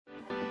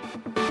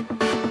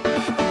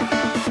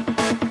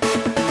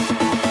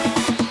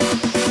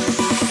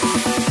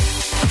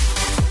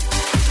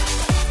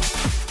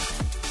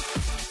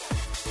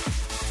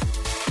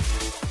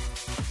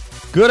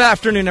Good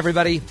afternoon,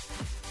 everybody.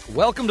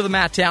 Welcome to the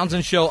Matt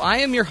Townsend Show. I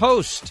am your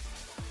host,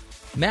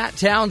 Matt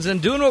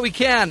Townsend, doing what we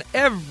can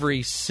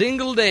every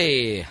single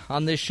day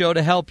on this show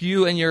to help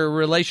you and your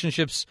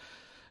relationships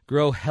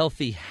grow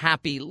healthy,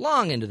 happy,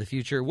 long into the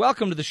future.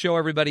 Welcome to the show,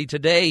 everybody.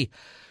 Today,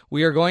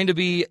 we are going to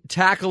be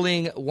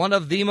tackling one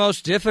of the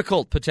most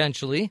difficult,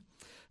 potentially,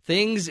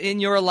 things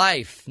in your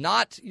life.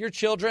 Not your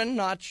children,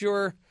 not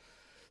your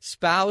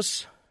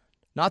spouse,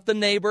 not the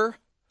neighbor,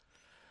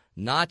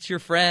 not your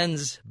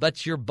friends,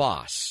 but your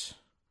boss.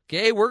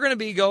 Okay, we're going to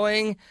be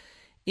going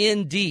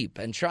in deep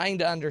and trying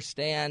to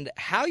understand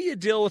how you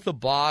deal with a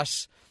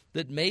boss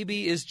that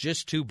maybe is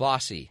just too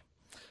bossy.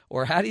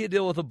 Or how do you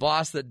deal with a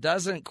boss that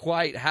doesn't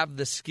quite have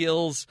the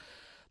skills,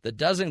 that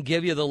doesn't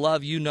give you the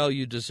love you know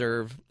you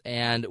deserve.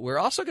 And we're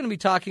also going to be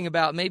talking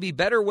about maybe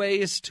better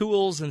ways,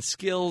 tools, and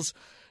skills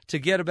to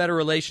get a better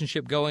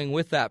relationship going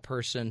with that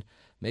person.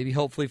 Maybe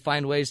hopefully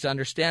find ways to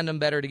understand them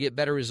better, to get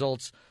better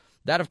results.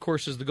 That, of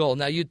course, is the goal.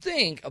 Now, you'd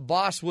think a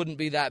boss wouldn't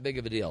be that big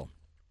of a deal,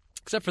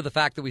 except for the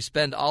fact that we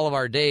spend all of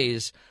our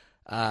days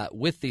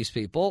with these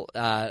people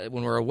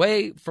when we're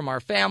away from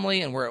our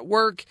family and we're at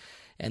work,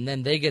 and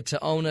then they get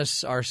to own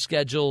us, our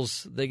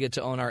schedules, they get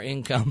to own our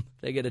income,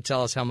 they get to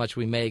tell us how much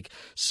we make.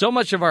 So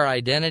much of our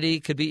identity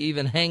could be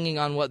even hanging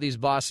on what these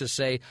bosses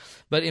say.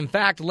 But in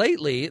fact,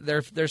 lately,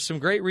 there's some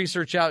great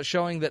research out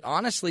showing that,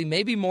 honestly,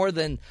 maybe more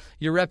than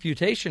your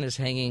reputation is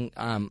hanging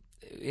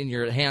in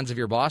your hands of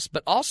your boss,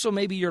 but also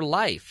maybe your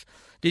life.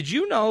 Did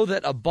you know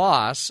that a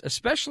boss,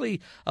 especially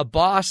a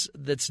boss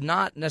that's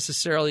not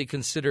necessarily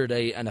considered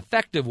an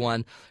effective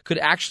one, could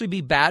actually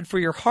be bad for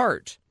your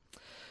heart?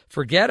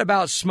 Forget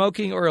about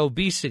smoking or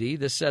obesity.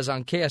 This says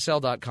on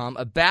KSL.com,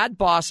 a bad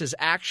boss is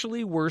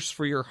actually worse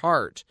for your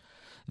heart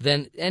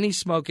than any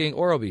smoking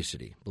or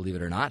obesity, believe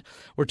it or not.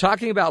 We're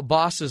talking about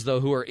bosses,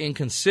 though, who are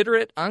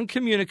inconsiderate,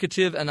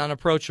 uncommunicative, and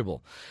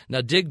unapproachable.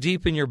 Now, dig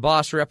deep in your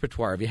boss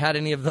repertoire. Have you had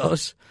any of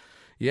those?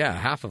 Yeah,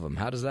 half of them.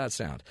 How does that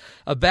sound?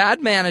 A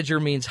bad manager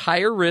means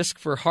higher risk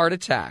for heart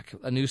attack,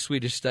 a new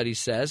Swedish study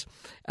says,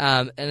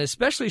 and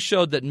especially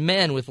showed that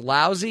men with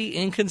lousy,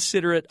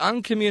 inconsiderate,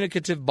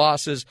 uncommunicative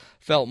bosses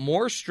felt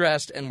more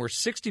stressed and were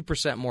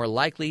 60% more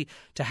likely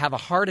to have a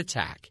heart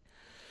attack.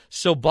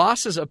 So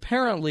bosses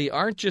apparently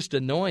aren't just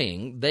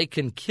annoying, they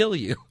can kill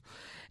you.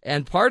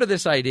 And part of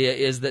this idea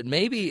is that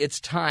maybe it's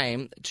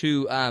time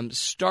to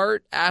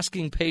start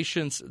asking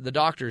patients, the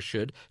doctors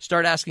should,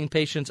 start asking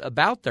patients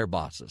about their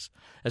bosses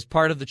as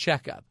part of the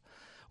checkup.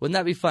 Wouldn't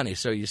that be funny?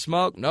 So you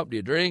smoke? Nope. Do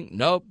you drink?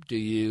 Nope. Do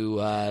you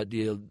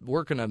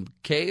work in a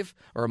cave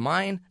or a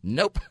mine?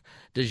 Nope.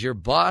 Does your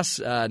boss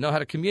know how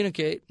to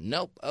communicate?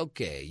 Nope.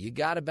 Okay. You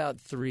got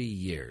about 3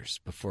 years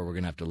before we're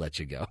going to have to let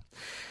you go.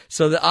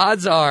 So the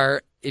odds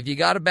are, if you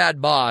got a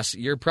bad boss,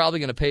 you're probably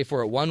going to pay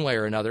for it one way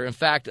or another. In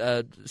fact,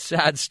 a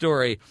sad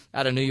story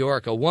out of New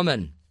York, a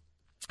woman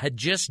had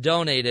just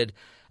donated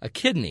a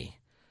kidney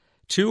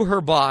to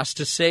her boss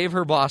to save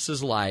her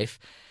boss's life,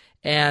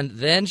 and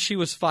then she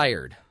was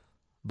fired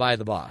by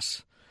the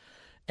boss.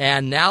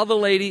 And now the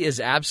lady is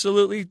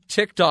absolutely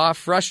ticked off,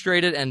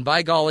 frustrated, and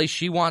by golly,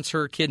 she wants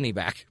her kidney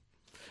back.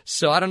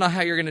 So I don't know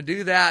how you're going to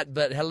do that,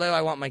 but hello,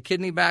 I want my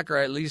kidney back, or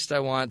at least I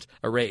want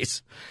a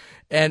raise.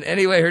 And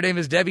anyway, her name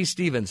is Debbie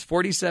Stevens,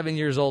 47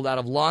 years old, out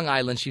of Long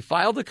Island. She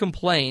filed a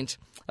complaint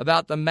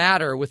about the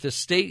matter with the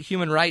State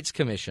Human Rights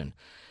Commission.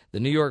 The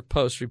New York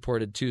Post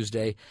reported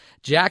Tuesday.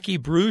 Jackie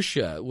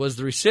Bruscia was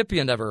the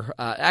recipient of her,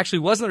 actually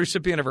wasn't the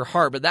recipient of her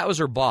heart, but that was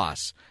her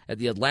boss at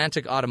the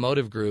Atlantic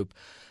Automotive Group.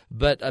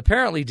 But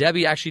apparently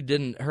Debbie actually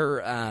didn't,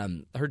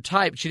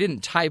 she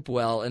didn't type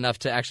well enough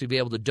to actually be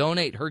able to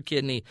donate her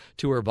kidney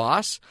to her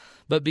boss.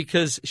 But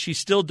because she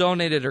still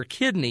donated her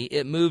kidney,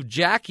 it moved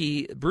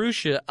Jackie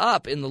Bruscia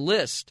up in the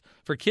list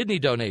for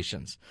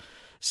donations.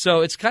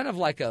 So it's kind of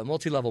like a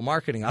multi-level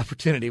marketing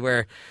opportunity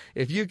where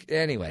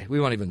anyway,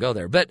 we won't even go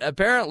there. But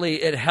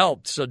apparently it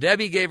helped. So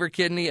Debbie gave her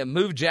kidney, it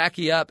moved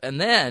Jackie up,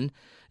 and then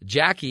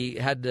Jackie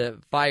had to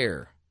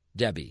fire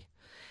Debbie.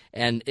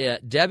 And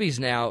Debbie's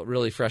now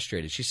really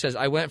frustrated. She says,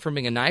 I went from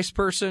being a nice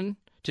person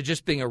to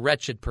just being a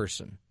wretched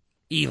person.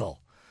 Evil.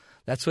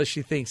 That's what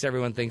she thinks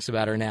everyone thinks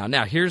about her now.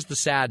 Now, here's the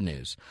sad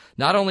news.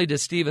 Not only did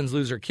Stevens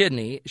lose her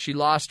kidney, she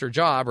lost her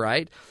job,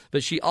 right?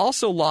 But she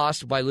also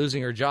lost, by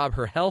losing her job,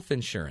 her health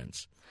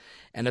insurance.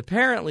 And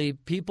apparently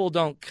people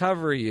don't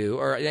cover you,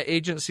 or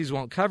agencies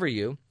won't cover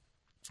you,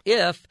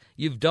 if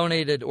you've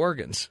donated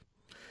organs.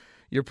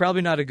 You're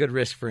probably not a good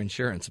risk for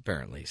insurance,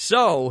 apparently.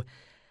 So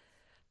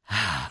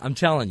I'm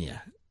telling you,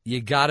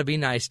 you got to be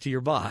nice to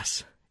your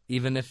boss,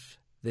 even if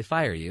they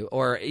fire you,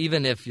 or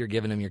even if you're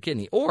giving them your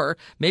kidney. Or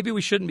maybe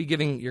we shouldn't be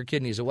giving your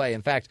kidneys away.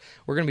 In fact,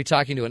 we're going to be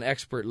talking to an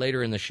expert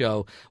later in the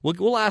show.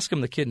 We'll ask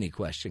him the kidney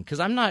question, because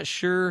I'm not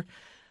sure.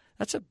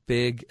 That's a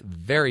big,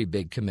 very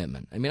big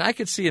commitment. I mean, I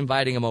could see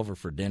inviting him over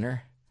for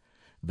dinner,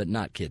 but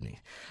not kidney.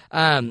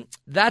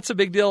 That's a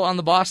big deal on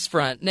the boss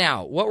front.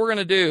 Now, what we're going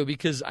to do,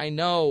 because I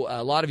know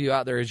a lot of you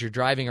out there, as you're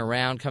driving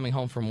around, coming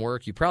home from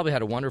work, you probably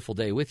had a wonderful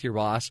day with your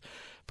boss,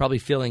 probably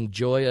feeling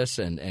joyous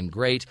and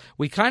great.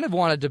 We kind of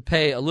wanted to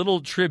pay a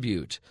little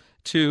tribute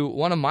to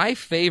one of my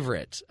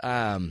favorite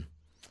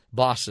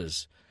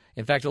bosses.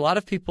 In fact, a lot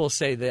of people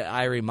say that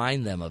I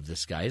remind them of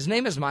this guy. His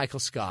name is Michael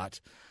Scott.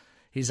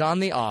 He's on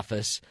The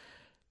Office.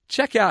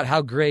 Check out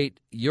how great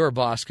your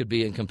boss could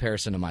be in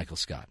comparison to Michael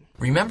Scott.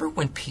 Remember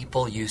when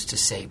people used to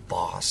say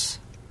boss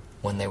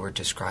when they were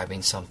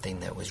describing something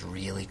that was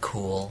really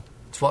cool?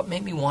 It's what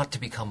made me want to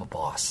become a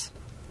boss.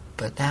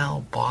 But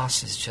now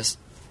boss is just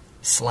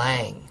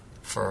slang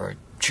for a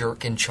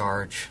jerk in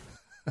charge.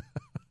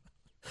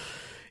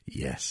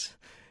 Yes.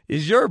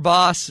 Is your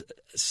boss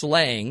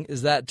slang,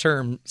 is that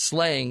term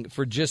slang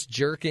for just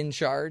jerk in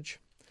charge?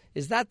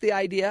 Is that the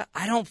idea?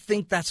 I don't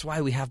think that's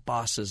why we have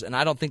bosses, and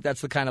I don't think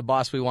that's the kind of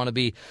boss we want to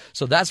be.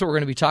 So that's what we're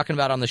going to be talking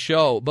about on the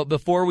show. But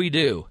before we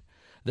do,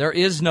 there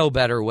is no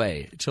better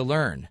way to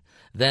learn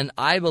than,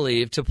 I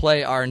believe, to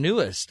play our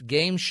newest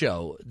game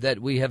show that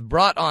we have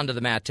brought onto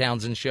the Matt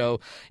Townsend Show.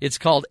 It's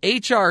called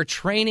HR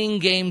Training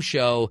Game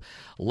Show.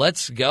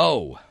 Let's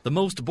go. The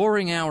most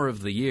boring hour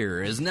of the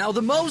year is now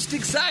the most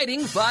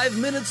exciting 5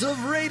 minutes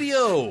of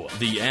radio.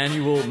 The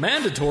annual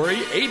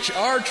mandatory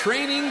HR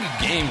Training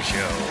Game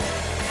Show.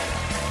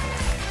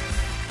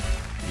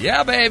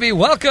 Yeah, baby.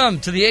 Welcome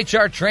to the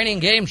HR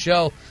Training Game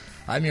Show.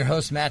 I'm your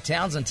host, Matt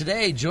Townsend.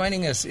 Today,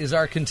 joining us is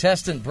our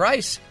contestant,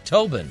 Bryce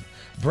Tobin.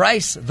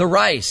 Bryce the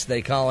Rice,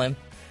 they call him.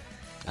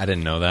 I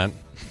didn't know that.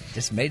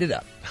 Just made it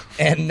up.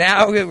 And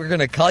now we're going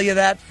to call you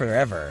that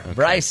forever. Okay.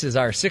 Bryce is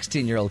our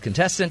 16-year-old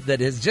contestant that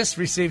has just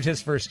received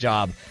his first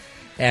job.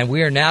 And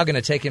we are now going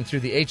to take him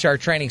through the HR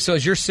training. So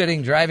as you're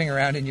sitting, driving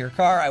around in your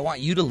car, I want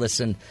you to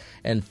listen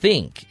and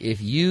think if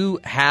you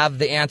have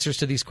the answers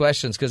to these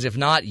questions. Because if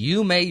not,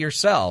 you may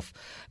yourself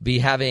be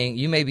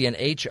an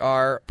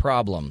HR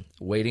problem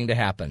waiting to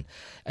happen.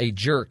 A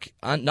jerk,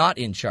 not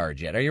in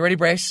charge yet. Are you ready,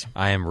 Bryce?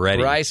 I am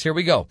ready. Bryce, here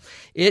we go.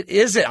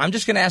 I'm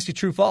just going to ask you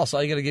true, false.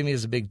 All you got to give me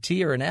is a big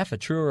T or an F, a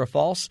true or a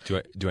false.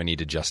 Do I need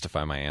to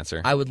justify my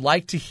answer? I would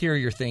like to hear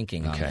your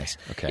thinking on this.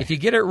 Okay. If you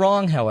get it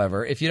wrong,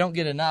 however, if you don't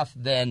get enough,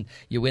 then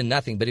you win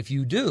nothing. But if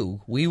you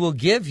do, we will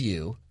give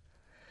you...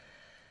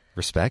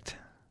 Respect?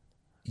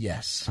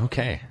 Yes.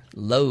 Okay.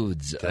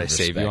 Loads Did of I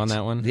respect. save you on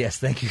that one? Yes,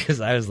 thank you,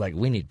 because I was like,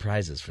 we need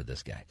prizes for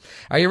this guy.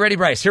 Are you ready,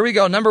 Bryce? Here we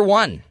go. Number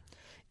 1.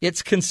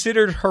 It's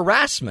considered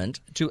harassment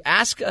to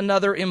ask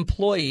another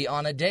employee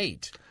on a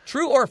date.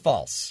 True or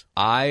false?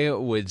 I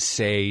would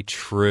say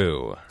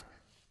true.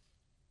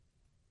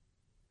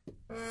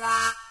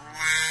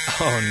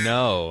 Oh,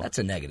 no. That's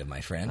a negative,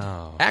 my friend.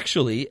 Oh.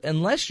 Actually,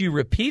 unless you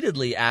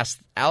repeatedly ask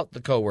out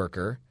the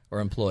coworker or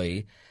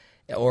employee,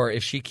 or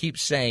if she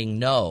keeps saying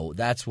no,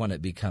 that's when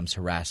it becomes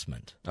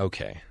harassment.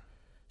 Okay.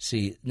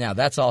 See, now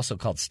that's also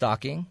called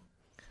stalking,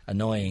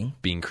 annoying,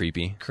 being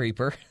creepy,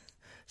 creeper,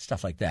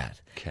 stuff like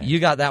that. Okay. You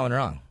got that one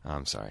wrong.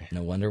 I'm sorry.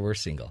 No wonder we're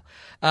single.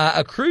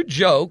 A crude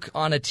joke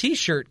on a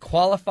T-shirt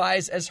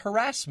qualifies as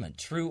harassment.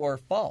 True or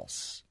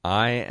false?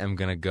 I am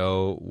going to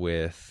go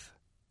with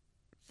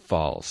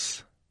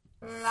false.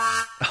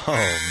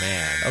 Oh,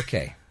 man.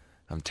 Okay.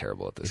 I'm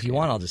terrible at this. If you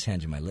want, I'll just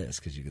hand you my list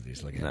because you could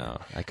just look at it. No,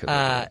 I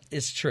couldn't.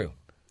 It's true.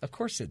 Of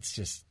course, it's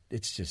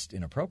just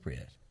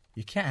inappropriate.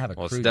 You can't have a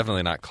Well, crude... it's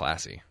definitely not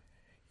classy.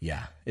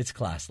 Yeah, it's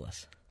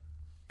classless.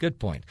 Good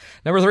point.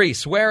 Number 3,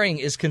 swearing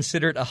is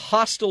considered a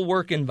hostile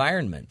work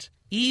environment,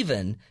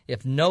 even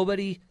if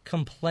nobody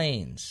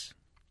complains.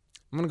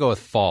 I'm going to go with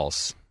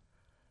false.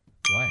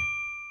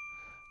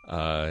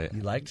 Why?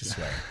 You like to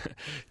swear.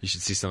 You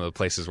should see some of the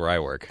places where I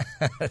work.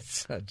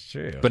 That's not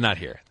true. But not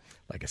here.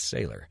 Like a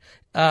sailor.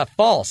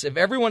 False. If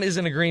everyone is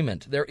in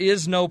agreement, there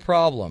is no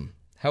problem.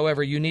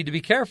 However, you need to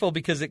be careful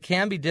because it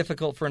can be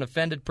difficult for an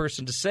offended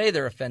person to say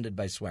they're offended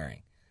by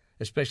swearing,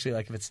 especially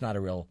like if it's not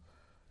a real,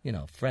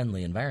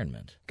 friendly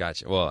environment.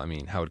 Gotcha. Well, I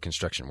mean, how would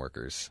construction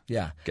workers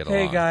get along?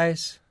 Hey,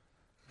 guys.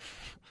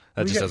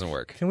 That just doesn't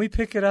work. Can we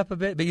pick it up a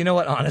bit? But you know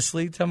what?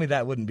 Honestly, tell me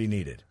that wouldn't be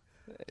needed.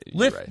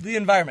 Lift the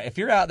environment. If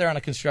you're out there on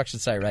a construction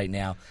site right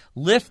now,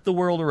 lift the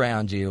world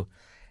around you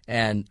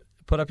and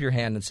put up your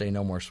hand and say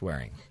no more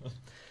swearing.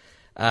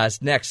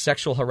 Next,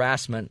 sexual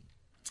harassment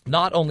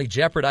not only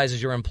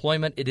jeopardizes your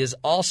employment, it is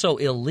also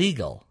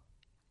illegal.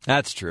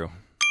 That's true.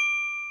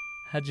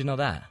 How'd you know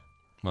that?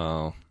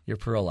 Well, your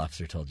parole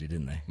officer told you,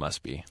 didn't they?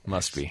 Must be.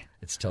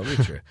 It's totally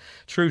true.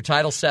 True.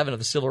 Title VII of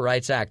the Civil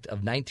Rights Act of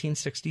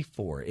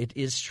 1964. It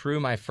is true,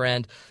 my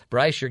friend.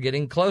 Bryce, you're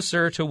getting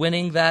closer to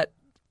winning that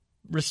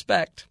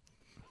respect.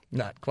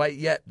 Not quite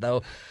yet,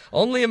 though.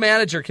 Only a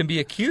manager can be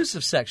accused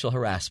of sexual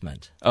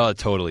harassment. Oh,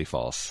 totally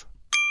false.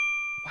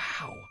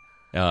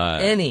 Wow.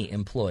 Any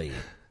employee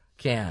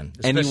can.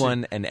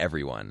 Anyone and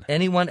everyone.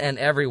 Anyone and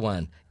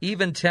everyone.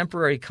 Even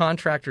temporary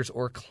contractors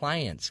or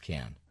clients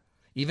can.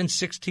 Even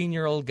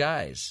 16-year-old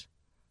guys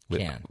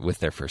can. With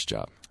their first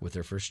job. With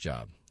their first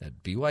job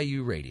at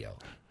BYU Radio.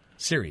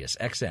 Sirius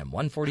XM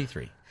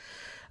 143.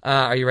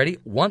 Are you ready?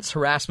 Once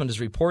harassment is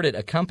reported,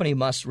 a company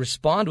must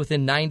respond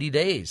within 90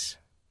 days.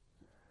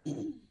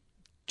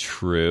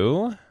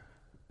 True.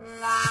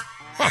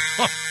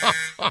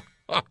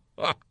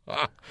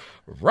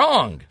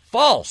 Wrong.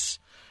 False.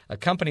 A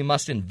company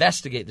must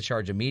investigate the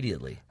charge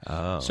immediately.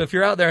 Oh. So if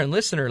you're out there in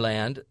listener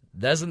land,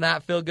 doesn't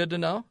that feel good to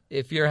know?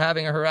 If you're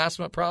having a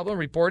harassment problem,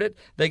 report it.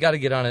 They got to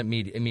get on it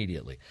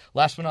immediately.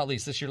 Last but not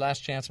least, this is your last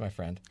chance, my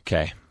friend.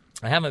 Okay.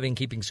 I haven't been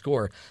keeping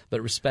score,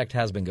 but respect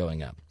has been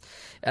going up.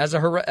 As a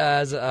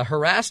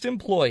harassed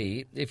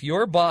employee, if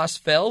your boss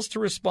fails to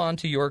respond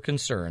to your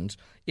concerns,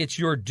 it's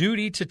your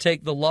duty to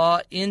take the law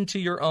into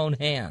your own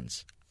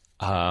hands.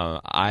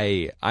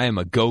 I am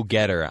a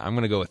go-getter. I'm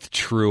going to go with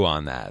true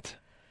on that.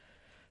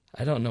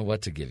 I don't know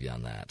what to give you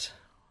on that.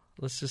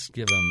 Let's just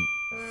give him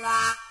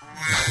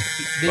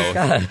Both.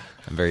 I'm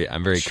very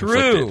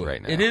conflicted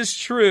right now. It is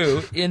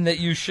true in that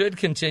you should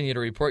continue to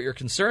report your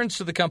concerns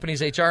to the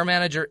company's HR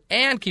manager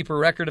and keep a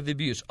record of the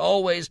abuse.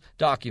 Always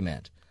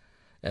document.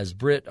 As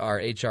Britt, our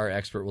HR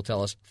expert, will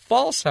tell us.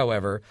 False,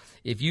 however,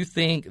 if you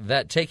think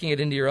that taking it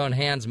into your own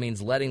hands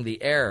means letting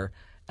the air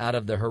out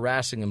of the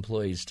harassing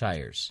employee's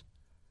tires.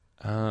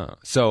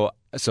 So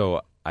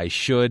I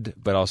should,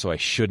 but also I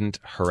shouldn't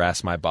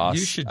harass my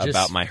boss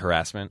about my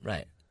harassment?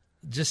 Right.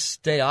 Just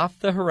stay off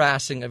the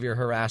harassing of your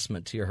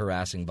harassment to your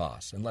harassing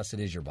boss, unless it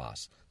is your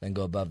boss. Then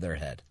go above their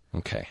head.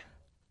 Okay.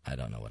 I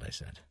don't know what I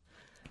said.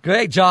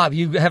 Great job.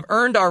 You have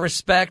earned our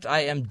respect.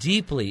 I am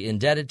deeply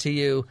indebted to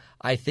you.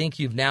 I think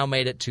you've now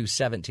made it to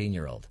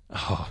 17-year-old.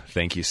 Oh,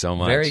 thank you so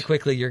much. Very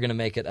quickly, you're going to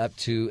make it up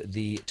to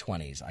the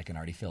 20s. I can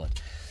already feel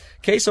it.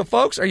 Okay, so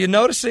folks, are you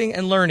noticing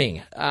and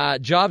learning?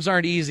 Jobs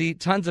aren't easy.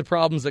 Tons of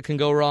problems that can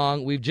go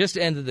wrong. We've just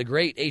ended the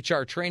great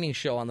HR training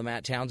show on the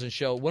Matt Townsend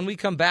Show. When we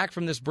come back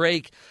from this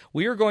break,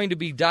 we are going to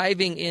be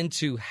diving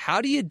into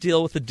how do you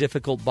deal with a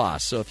difficult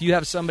boss. So if you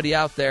have somebody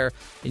out there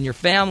in your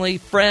family,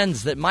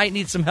 friends that might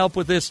need some help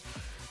with this,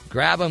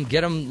 grab them,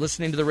 get them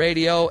listening to the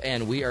radio,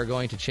 and we are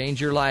going to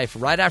change your life.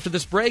 Right after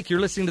this break, you're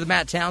listening to the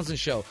Matt Townsend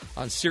Show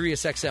on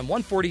Sirius XM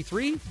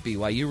 143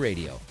 BYU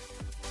Radio.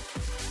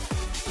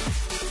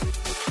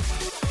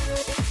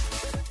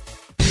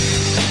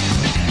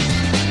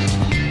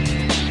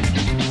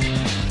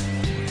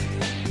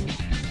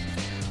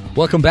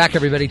 Welcome back,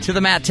 everybody, to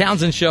the Matt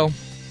Townsend Show.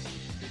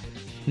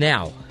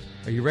 Now,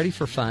 are you ready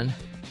for fun?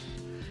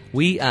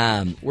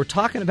 We're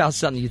talking about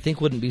something you think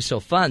wouldn't be so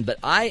fun, but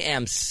I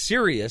am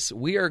serious.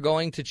 We are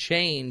going to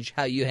change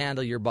how you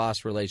handle your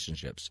boss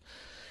relationships.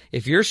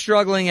 If you're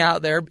struggling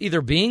out there, either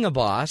being a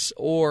boss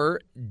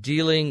or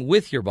dealing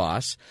with your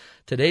boss,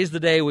 today's the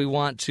day we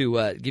want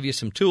to give you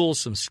some tools,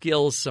 some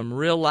skills, some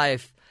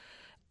real-life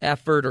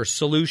effort or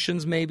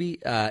solutions maybe,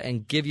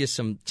 and give you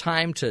some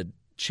time to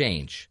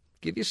change.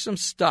 Give you some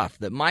stuff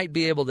that might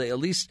be able to at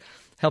least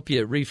help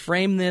you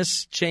reframe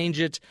this, change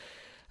it.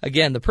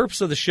 Again, the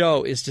purpose of the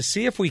show is to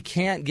see if we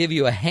can't give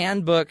you a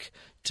handbook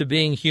to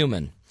being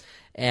human.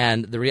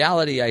 And the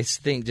reality, I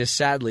think, just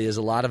sadly, is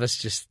a lot of us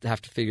just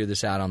have to figure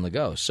this out on the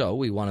go. So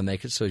we want to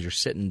make it so as you're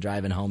sitting,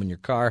 driving home in your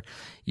car,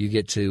 you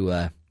get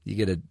to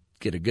get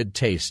a good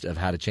taste of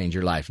how to change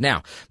your life.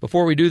 Now,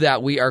 before we do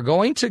that, we are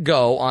going to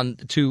go on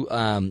to do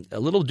a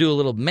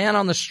little man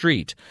on the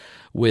street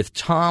with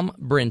Tom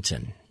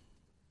Brinton.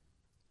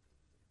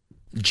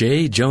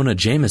 J. Jonah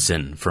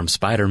Jameson from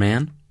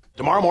Spider-Man.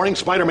 Tomorrow morning,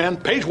 Spider-Man,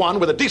 page 1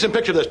 with a decent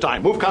picture this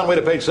time. Move Conway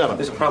to page 7.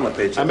 There's a problem with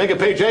page 7. I make it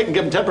page 8 and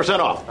give him 10%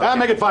 off. Okay.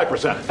 Make it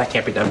 5%. That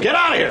can't be done. Get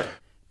out of here!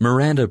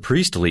 Miranda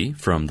Priestley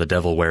from The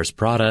Devil Wears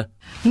Prada.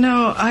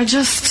 No,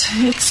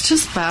 it's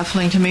just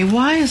baffling to me.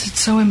 Why is it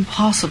so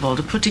impossible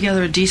to put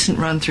together a decent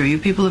run-through? You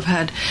people have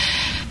had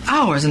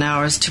hours and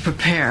hours to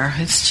prepare.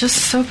 It's just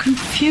so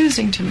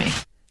confusing to me.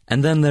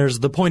 And then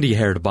there's the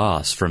pointy-haired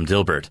boss from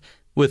Dilbert,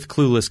 with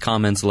clueless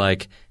comments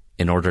like,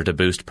 in order to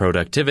boost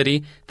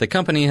productivity, the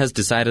company has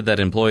decided that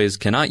employees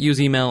cannot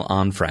use email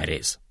on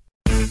Fridays.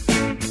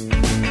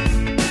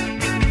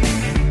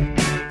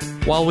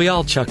 While we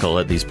all chuckle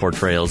at these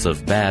portrayals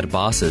of bad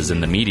bosses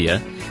in the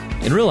media,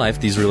 in real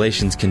life these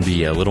relations can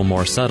be a little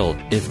more subtle,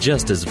 if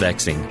just as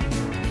vexing.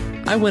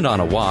 I went on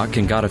a walk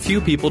and got a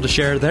few people to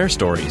share their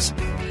stories.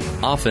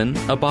 Often,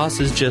 a boss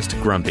is just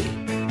grumpy.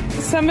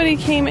 Somebody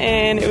came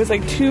in, it was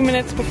like 2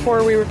 minutes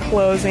before we were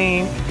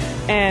closing,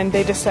 and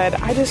they just said,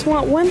 I just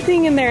want one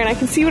thing in there, and I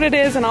can see what it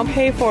is, and I'll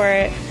pay for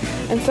it.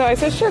 And so I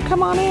said, sure,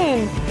 come on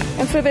in.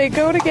 And so they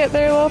go to get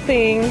their little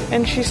thing,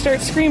 and she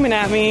starts screaming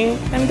at me,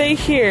 and they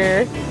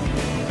hear,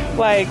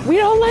 like, we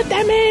don't let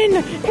them in!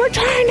 We're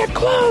trying to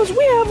close!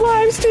 We have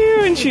lives too!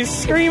 And she's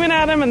screaming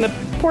at him, and the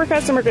poor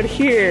customer could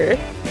hear.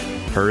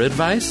 Her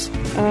advice?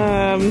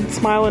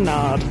 Smile and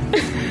nod.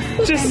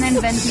 Just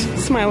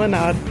smile and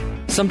nod.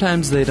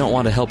 Sometimes they don't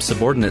want to help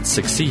subordinates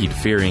succeed,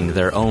 fearing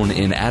their own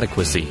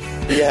inadequacy.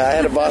 Yeah, I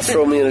had a boss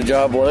throw me in a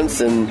job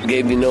once and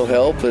gave me no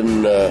help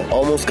and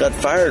almost got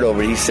fired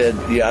over it. He said,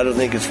 I don't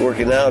think it's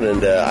working out.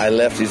 And I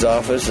left his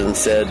office and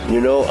said,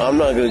 I'm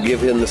not going to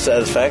give him the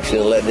satisfaction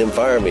of letting him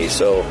fire me.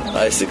 So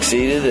I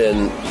succeeded,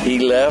 and he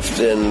left,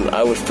 and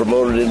I was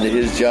promoted into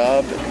his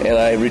job, and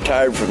I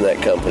retired from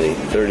that company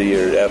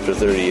after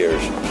 30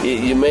 years.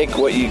 You make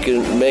what you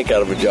can make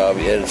out of a job,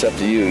 and it's up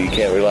to you. You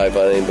can't rely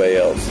upon anybody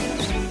else.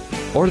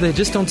 Or they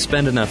just don't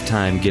spend enough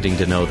time getting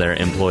to know their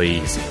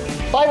employees.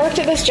 Well, I worked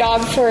at this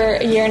job for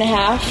a year and a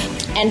half,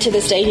 and to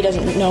this day he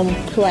doesn't know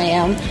who I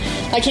am.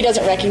 Like, he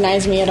doesn't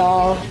recognize me at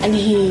all, and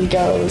he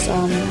goes,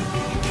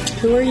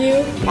 who are you?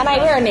 And I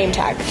wear a name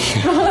tag.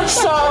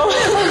 So,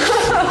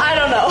 I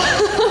don't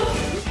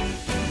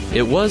know.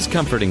 It was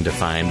comforting to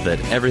find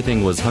that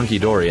everything was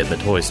hunky-dory at the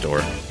toy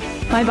store.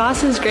 My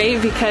boss is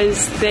great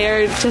because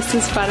they're just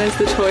as fun as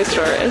the toy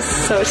store is,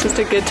 so it's just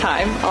a good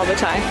time all the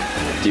time.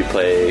 Do you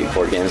play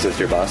board games with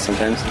your boss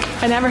sometimes?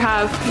 I never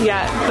have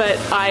yet, but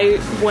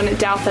I wouldn't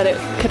doubt that it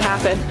could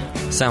happen.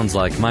 Sounds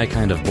like my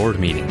kind of board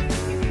meeting.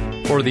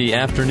 For the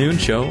afternoon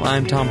show,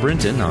 I'm Tom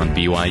Brinton on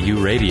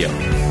BYU Radio.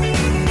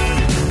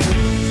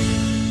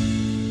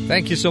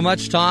 Thank you so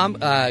much, Tom.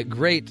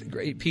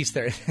 Great piece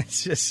there.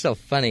 It's just so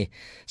funny.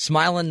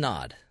 Smile and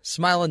nod.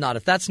 Smile and nod.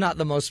 If that's not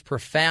the most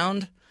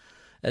profound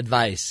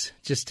advice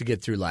just to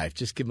get through life,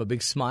 just give them a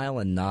big smile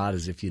and nod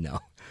as if you know.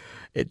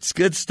 It's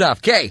good stuff.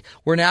 Okay,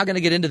 we're now going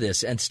to get into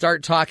this and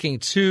start talking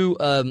to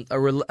HR.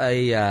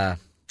 I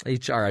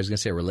was going to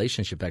say a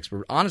relationship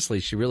expert.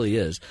 Honestly, she really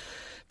is.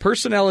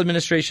 Personnel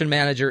Administration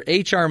Manager,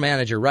 HR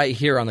Manager right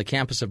here on the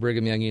campus of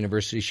Brigham Young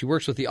University. She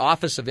works with the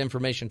Office of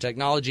Information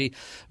Technology.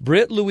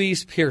 Britt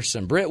Louise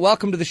Pearson. Britt,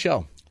 welcome to the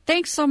show.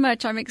 Thanks so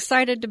much. I'm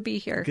excited to be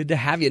here. Good to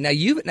have you.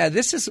 Now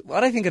this is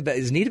what I think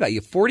is neat about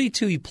you.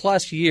 42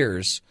 plus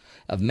years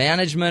of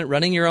management,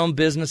 running your own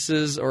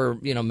businesses, or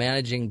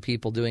managing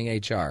people doing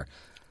HR.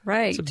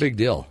 Right. It's a big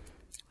deal.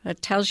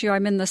 That tells you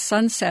I'm in the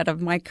sunset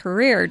of my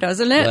career,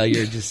 doesn't it? Well,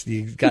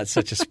 you got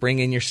such a spring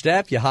in your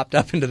step. You hopped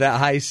up into that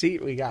high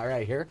seat we got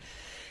right here.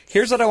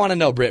 Here's what I want to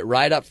know, Britt,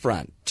 right up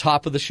front,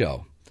 top of the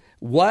show.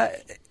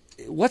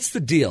 What's the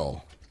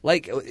deal?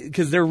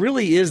 Because there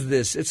really is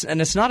this,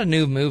 it's not a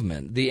new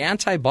movement. The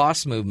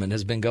anti-boss movement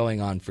has been going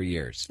on for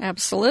years.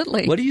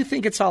 Absolutely. What do you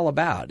think it's all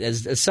about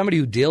as somebody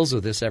who deals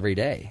with this every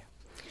day?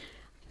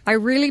 I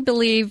really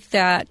believe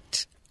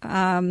that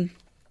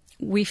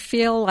we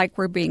feel like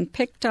we're being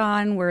picked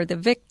on, we're the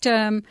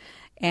victim,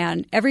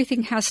 and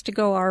everything has to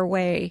go our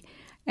way.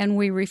 And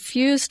we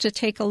refuse to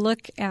take a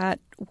look at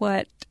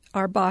what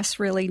our boss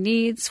really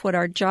needs, what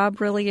our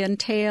job really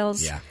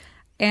entails. Yeah.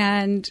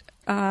 And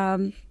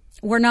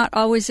we're not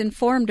always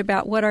informed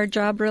about what our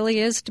job really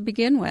is to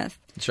begin with.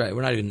 That's right.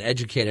 We're not even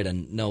educated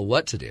and know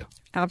what to do.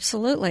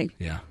 Absolutely.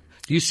 Yeah.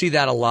 Do you see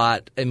that a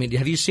lot? I mean,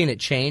 have you seen it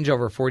change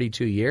over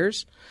 42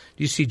 years?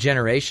 Do you see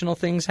generational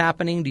things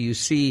happening? Do you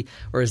see,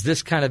 or has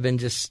this kind of been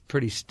just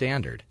pretty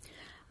standard?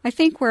 I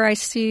think where I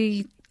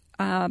see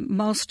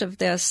most of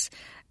this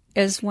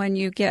is when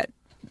you get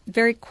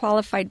very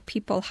qualified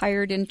people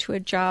hired into a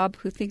job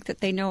who think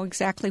that they know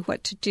exactly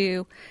what to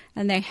do,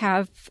 and they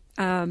have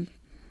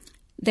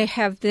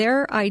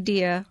their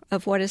idea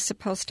of what is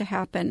supposed to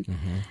happen.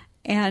 Mm-hmm.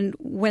 And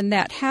when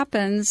that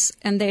happens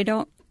and they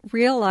don't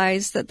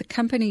realize that the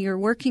company you're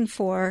working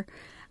for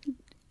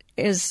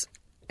is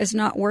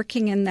not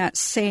working in that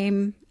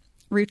same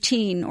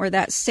routine or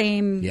that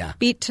same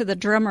beat to the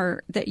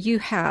drummer that you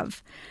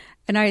have.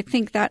 And I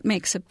think that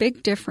makes a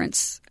big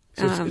difference.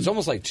 So it's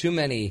almost like too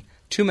many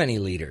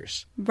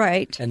leaders.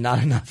 Right. And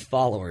not enough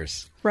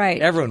followers.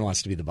 Right. Everyone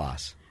wants to be the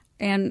boss.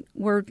 And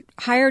we're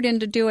hired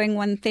into doing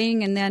one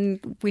thing, and then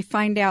we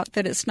find out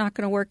that it's not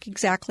going to work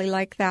exactly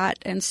like that.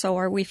 And so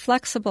are we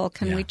flexible?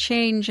 Can we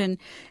change and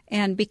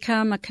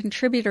become a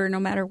contributor no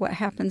matter what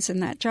happens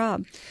in that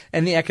job?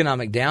 And the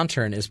economic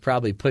downturn is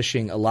probably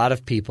pushing a lot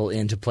of people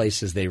into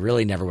places they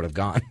really never would have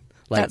gone.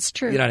 That's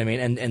true. You know what I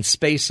mean? And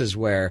spaces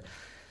where,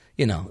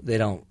 they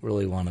don't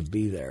really want to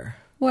be there.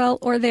 Well,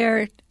 or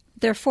they're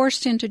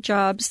forced into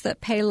jobs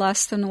that pay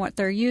less than what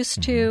they're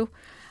used to.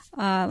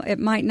 It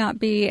might not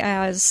be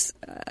as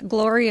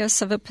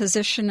glorious of a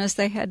position as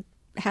they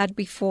had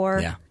before.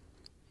 Yeah.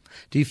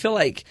 Do you feel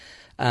like,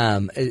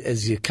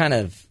 as you kind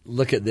of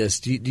look at this,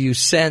 do you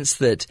sense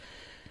that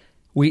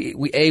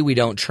we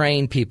don't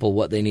train people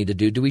what they need to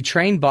do? Do we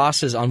train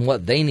bosses on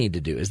what they need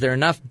to do? Is there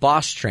enough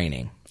boss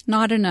training?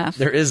 Not enough.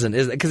 There isn't,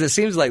 is it? Because it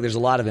seems like there's a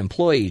lot of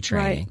employee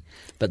training, right.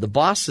 But the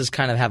bosses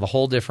kind of have a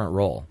whole different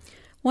role.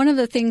 One of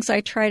the things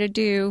I try to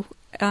do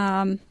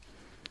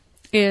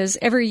is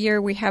every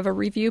year we have a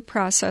review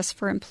process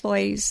for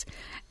employees,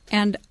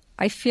 and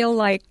I feel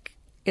like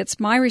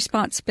it's my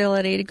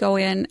responsibility to go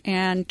in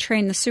and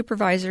train the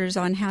supervisors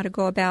on how to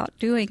go about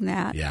doing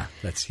that. Yeah,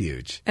 that's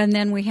huge. And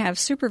then we have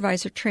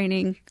supervisor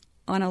training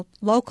on a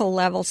local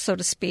level, so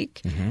to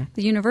speak. Mm-hmm.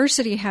 The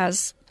university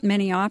has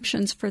many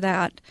options for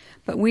that,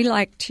 but we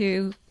like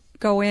to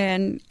go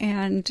in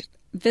and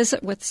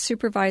visit with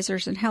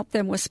supervisors and help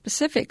them with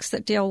specifics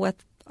that deal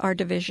with our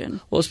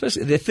division. Well,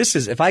 especially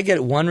if I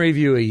get one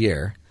review a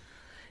year,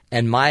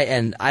 and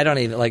I don't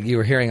even, like you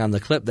were hearing on the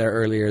clip there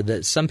earlier,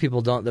 that some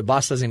people the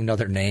boss doesn't even know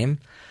their name,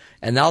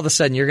 and all of a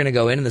sudden you're going to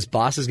go in and this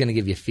boss is going to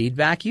give you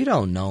feedback. You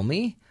don't know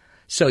me.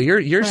 So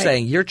you're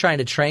saying you're trying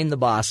to train the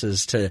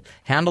bosses to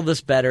handle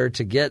this better,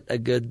 to get a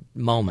good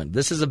moment.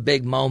 This is a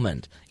big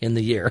moment in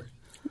the year.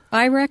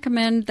 I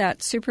recommend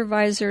that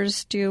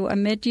supervisors do a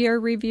mid-year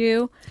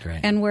review.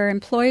 Great. And where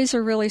employees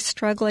are really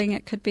struggling,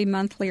 it could be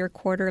monthly or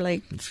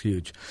quarterly. It's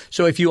huge.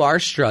 So if you are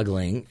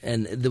struggling,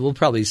 and we'll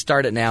probably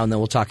start it now and then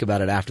we'll talk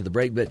about it after the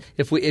break, but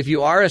if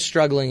you are a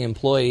struggling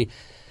employee,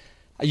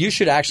 you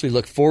should actually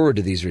look forward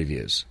to these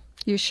reviews.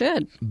 You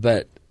should.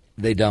 But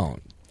they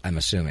don't, I'm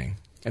assuming.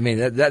 I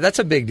mean, that's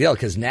a big deal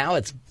because now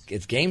it's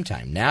game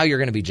time. Now you're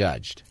going to be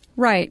judged.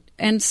 Right.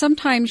 And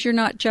sometimes you're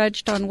not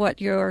judged on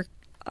what your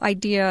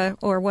idea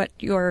or what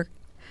your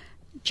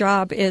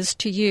job is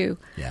to you.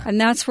 Yeah. And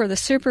that's where the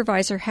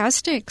supervisor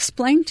has to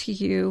explain to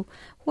you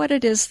what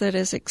it is that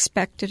is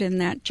expected in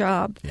that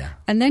job. Yeah.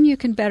 And then you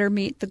can better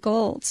meet the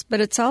goals.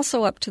 But it's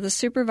also up to the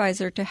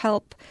supervisor to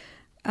help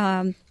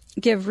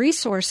give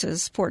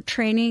resources for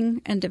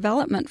training and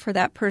development for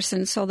that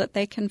person so that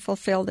they can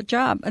fulfill the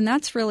job. And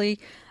that's really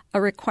a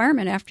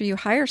requirement after you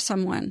hire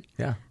someone.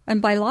 Yeah. And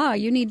by law,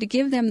 you need to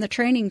give them the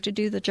training to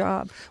do the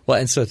job. Well,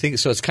 and so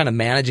it's kind of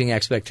managing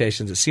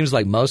expectations. It seems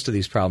like most of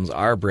these problems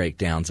are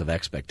breakdowns of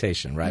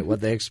expectation, right? Mm-hmm.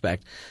 What they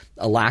expect,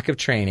 a lack of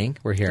training,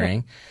 we're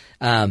hearing.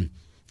 Yeah.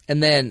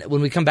 And then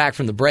when we come back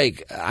from the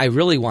break, I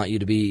really want you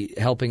to be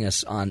helping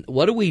us on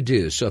what do we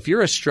do? So if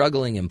you're a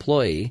struggling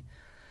employee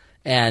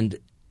and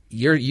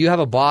you have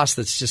a boss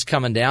that's just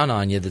coming down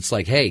on you that's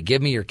like, hey,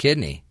 give me your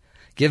kidney.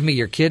 Give me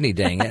your kidney,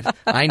 dang it.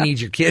 I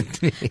need your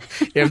kidney.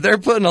 If they're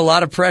putting a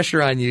lot of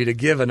pressure on you to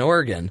give an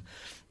organ,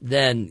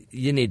 then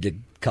you need to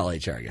call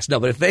HR, I guess. No,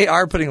 but if they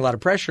are putting a lot of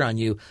pressure on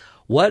you,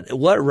 what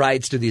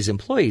rights do these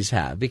employees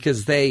have?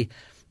 Because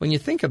when you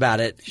think about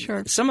it,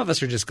 sure, some of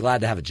us are just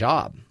glad to have a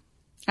job.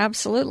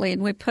 Absolutely.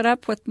 And we put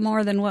up with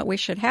more than what we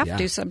should have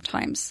to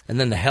sometimes. And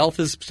then the health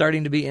is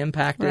starting to be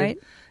impacted. Right.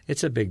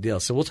 It's a big deal.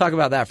 So we'll talk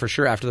about that for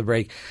sure after the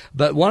break.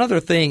 But one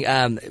other thing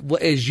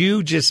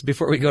is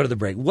before we go to the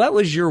break, what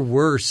was your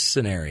worst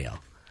scenario?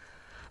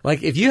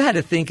 Like if you had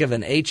to think of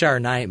an HR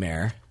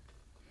nightmare,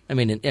 I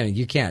mean,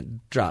 you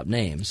can't drop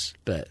names,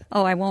 but.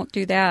 Oh, I won't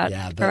do that.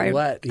 Yeah, but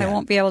what? Yeah. I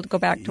won't be able to go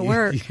back to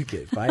work. You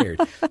get fired.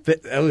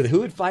 But who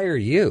would fire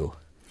you?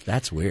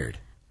 That's weird.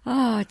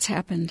 Oh, it's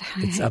happened.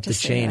 It's up the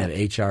chain of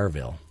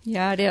HRville.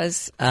 Yeah, it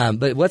is.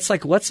 But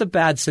what's a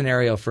bad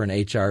scenario for an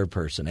HR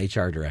person,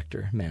 HR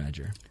director,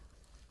 manager?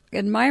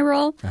 In my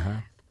role,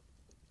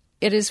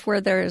 it is where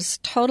there is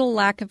total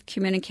lack of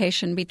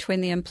communication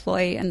between the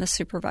employee and the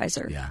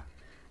supervisor. Yeah.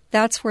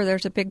 That's where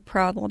there's a big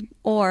problem.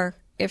 Or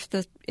if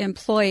the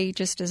employee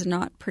just is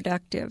not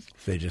productive.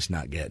 They're just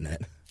not getting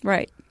it.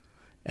 Right.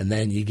 And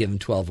then you give them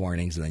 12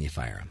 warnings and then you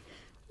fire them.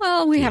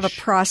 Well, we have a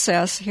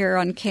process here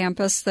on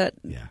campus that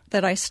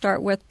I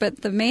start with,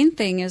 but the main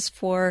thing is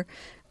for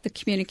the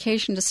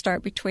communication to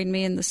start between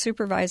me and the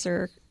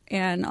supervisor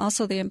and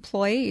also the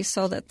employee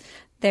so that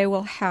they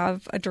will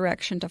have a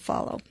direction to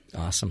follow.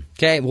 Awesome.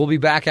 Okay, we'll be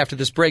back after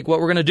this break. What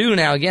we're going to do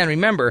now, again,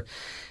 remember,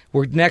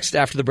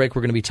 after the break,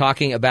 we're going to be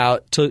talking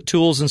about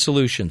tools and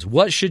solutions.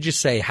 What should you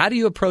say? How do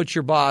you approach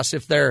your boss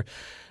if they're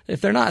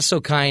not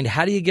so kind?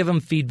 How do you give them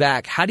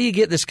feedback? How do you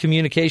get this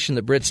communication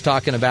that Britt's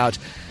talking about?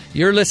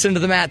 You're listening to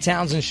the Matt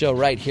Townsend Show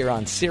right here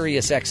on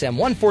Sirius XM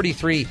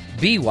 143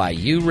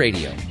 BYU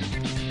Radio.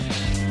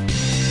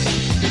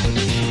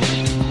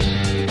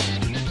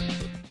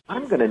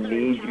 I'm going to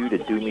need you to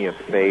do me a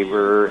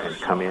favor and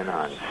come in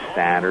on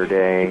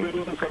Saturday.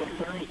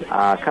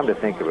 Come to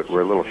think of it,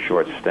 we're a little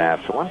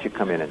short-staffed, so why don't you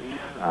come in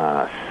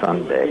on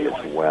Sunday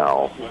as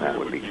well? That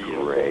would be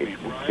great.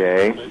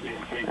 Okay?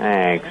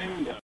 Thanks.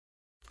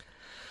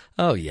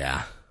 Oh,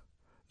 yeah.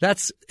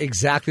 That's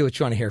exactly what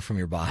you want to hear from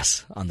your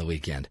boss on the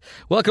weekend.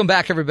 Welcome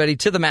back, everybody,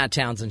 to the Matt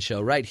Townsend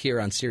Show right here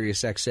on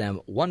Sirius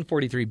XM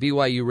 143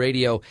 BYU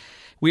Radio.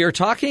 We are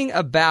talking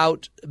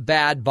about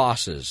bad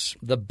bosses,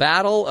 the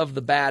battle of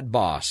the bad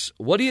boss.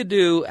 What do you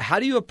do?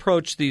 How do you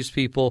approach these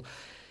people?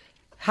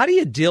 How do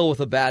you deal with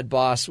a bad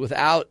boss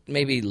without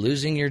maybe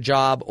losing your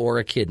job or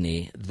a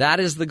kidney? That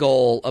is the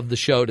goal of the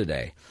show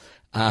today.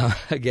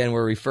 Again,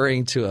 we're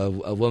referring to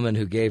a woman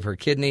who gave her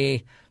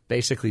kidney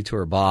basically to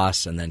her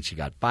boss, and then she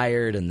got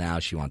fired, and now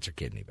she wants her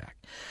kidney back.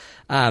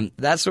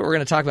 That's what we're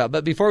going to talk about.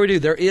 But before we do,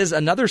 there is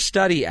another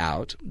study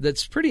out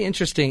that's pretty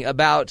interesting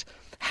about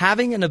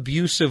having an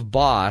abusive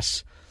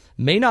boss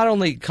may not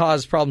only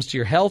cause problems to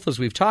your health, as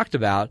we've talked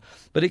about,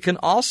 but it can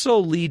also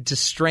lead to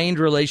strained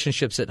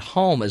relationships at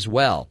home as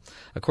well.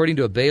 According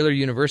to a Baylor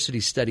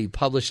University study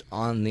published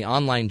on the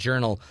online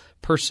journal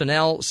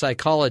Personnel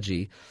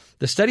Psychology,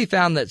 the study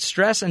found that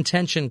stress and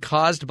tension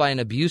caused by an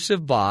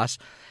abusive boss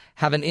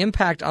have an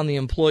impact on the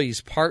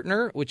employee's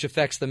partner, which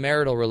affects the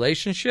marital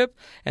relationship,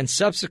 and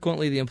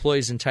subsequently the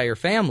employee's entire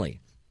family.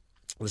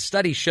 The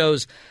study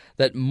shows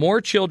that more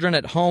children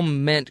at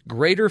home meant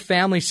greater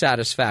family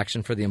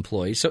satisfaction for the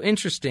employee. So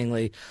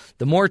interestingly,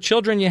 the more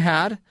children you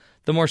had,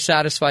 the more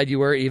satisfied you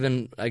were,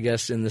 even, I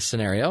guess, in this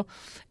scenario.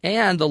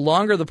 And the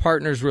longer the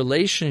partner's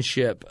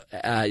relationship,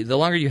 the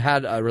longer you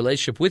had a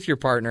relationship with your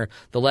partner,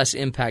 the less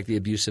impact the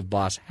abusive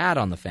boss had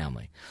on the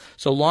family.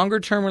 So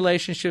longer-term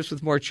relationships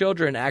with more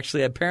children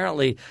actually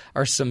apparently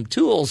are some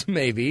tools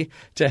maybe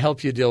to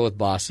help you deal with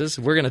bosses.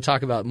 We're going to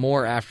talk about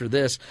more after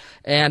this.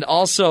 And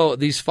also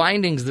these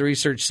findings, the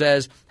research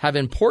says, have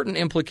important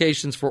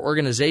implications for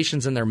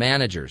organizations and their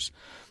managers.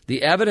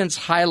 The evidence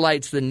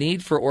highlights the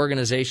need for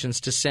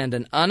organizations to send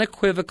an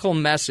unequivocal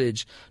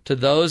message to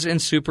those in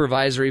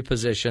supervisory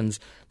positions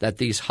that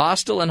these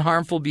hostile and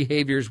harmful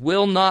behaviors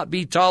will not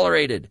be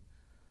tolerated.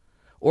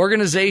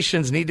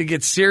 Organizations need to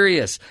get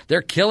serious.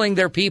 They're killing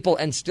their people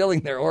and stealing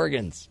their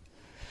organs.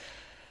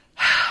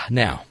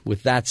 Now,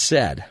 with that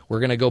said, we're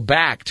going to go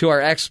back to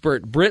our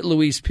expert, Britt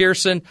Louise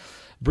Pearson.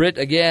 Britt,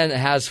 again,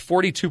 has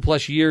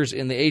 42-plus years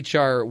in the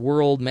HR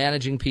world,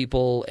 managing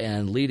people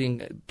and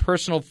leading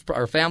personal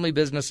or family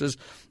businesses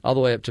all the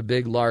way up to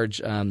big,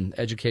 large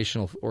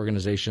educational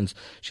organizations.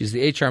 She's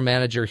the HR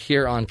manager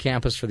here on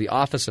campus for the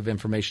Office of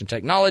Information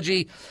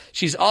Technology.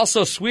 She's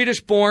also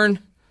Swedish-born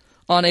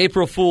on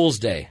April Fool's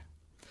Day,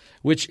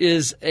 which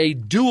is a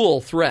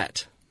dual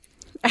threat.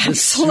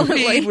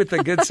 Absolutely. Swede with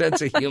a good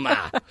sense of humor.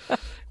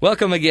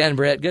 Welcome again,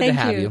 Britt. Good to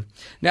have you.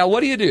 Now, what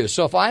do you do?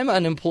 So if I'm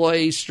an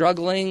employee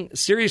struggling,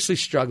 seriously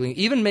struggling,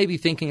 even maybe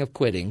thinking of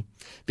quitting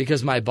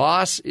because my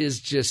boss is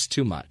just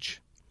too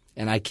much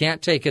and I can't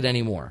take it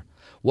anymore,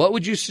 what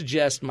would you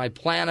suggest my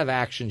plan of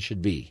action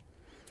should be?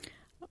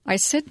 I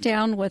sit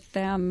down with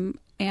them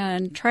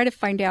and try to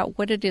find out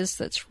what it is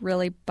that's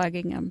really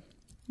bugging them.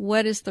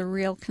 What is the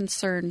real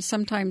concern?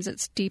 Sometimes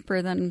it's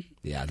deeper than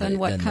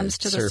what comes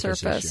to the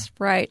surface.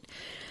 Right.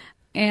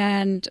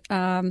 And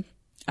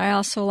I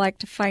also like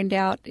to find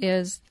out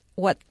is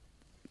what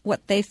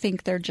they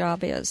think their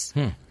job is.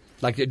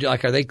 Like,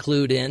 are they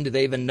clued in? Do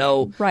they even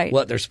know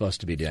what they're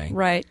supposed to be doing?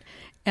 Right.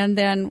 And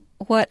then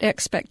what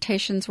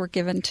expectations were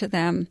given to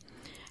them,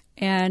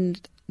 and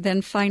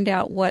then find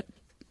out what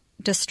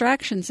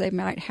distractions they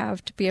might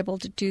have to be able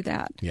to do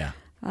that. Yeah.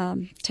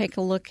 Take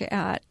a look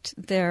at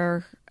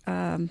their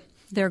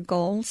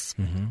goals,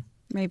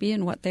 maybe,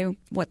 and what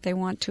they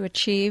want to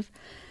achieve,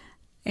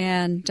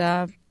 and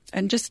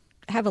just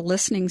have a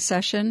listening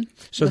session.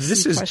 So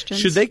this is questions.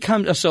 Should they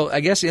come? So I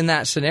guess in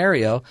that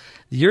scenario,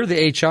 you're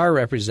the HR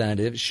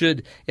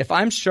representative. If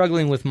I'm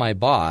struggling with my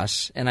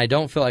boss and I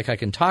don't feel like I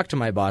can talk to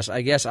my boss,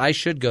 I guess I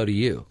should go to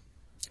you.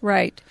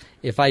 Right.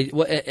 I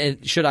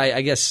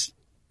guess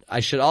I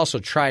should also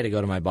try to go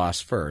to my boss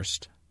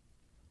first.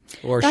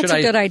 Or That's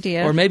a good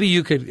idea. Or maybe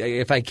you could,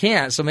 if I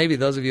can't, so maybe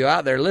those of you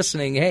out there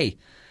listening, hey,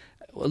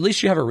 at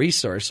least you have a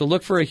resource. So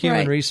look for a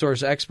human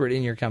resource expert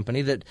in your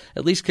company that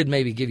at least could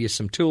maybe give you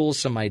some tools,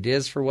 some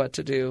ideas for what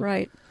to do.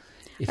 Right.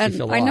 If you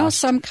feel lost. I know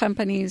some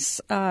companies,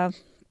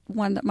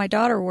 one that my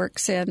daughter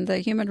works in, the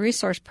human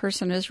resource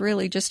person is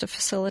really just a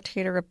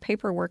facilitator of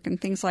paperwork and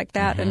things like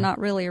that, and not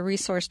really a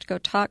resource to go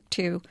talk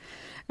to.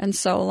 And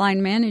so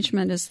line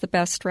management is the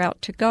best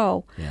route to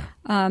go. Yeah.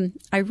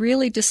 I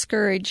really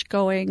discourage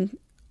going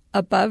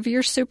above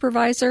your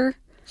supervisor.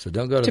 So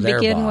don't go to their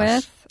begin boss.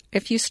 with.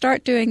 If you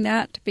start doing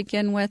that to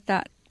begin with,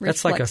 that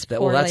reflects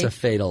poorly. Well, that's a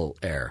fatal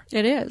error.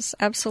 It is,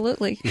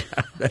 absolutely. Yeah,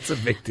 that's a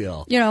big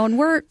deal. And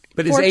we're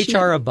But is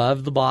HR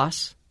above the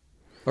boss,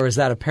 or is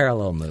that a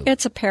parallel move?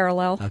 It's a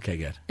parallel. Okay,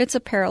 good. It's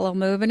a parallel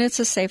move, and it's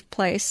a safe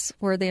place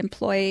where the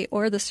employee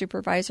or the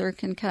supervisor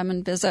can come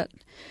and visit.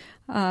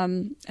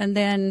 And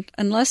then,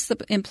 unless the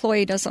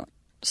employee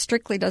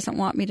strictly doesn't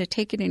want me to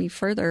take it any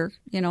further,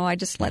 I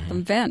just let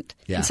them vent.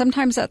 Yeah. And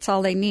sometimes that's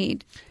all they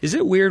need. Is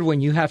it weird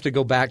when you have to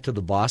go back to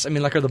the boss? I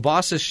mean, are the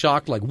bosses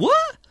shocked, like,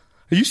 what?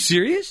 Are you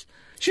serious?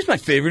 She's my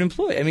favorite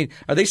employee. I mean,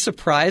 are they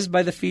surprised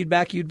by the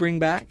feedback you'd bring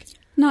back?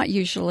 Not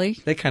usually.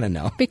 They kind of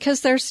know.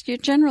 Because there's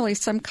generally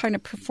some kind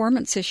of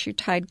performance issue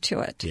tied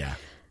to it. Yeah.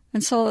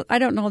 And so I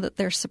don't know that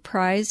they're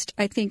surprised.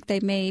 I think they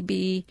may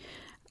be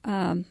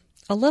a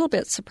little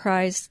bit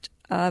surprised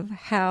of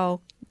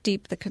how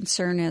deep the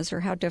concern is or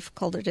how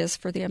difficult it is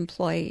for the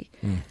employee.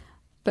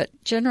 But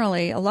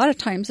generally, a lot of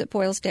times it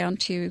boils down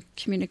to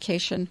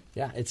communication.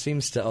 Yeah, it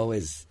seems to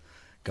always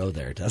go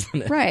there,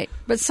 doesn't it? Right.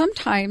 But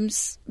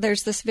sometimes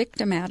there's this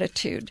victim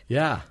attitude.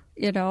 Yeah.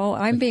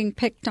 I'm being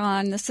picked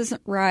on, this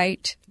isn't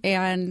right,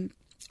 and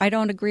I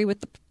don't agree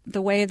with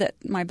the way that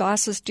my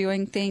boss is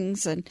doing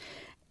things,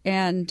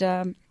 and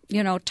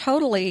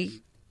totally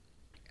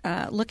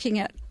looking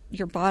at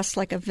your boss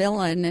like a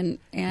villain.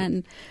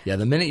 And yeah,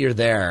 the minute you're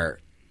there,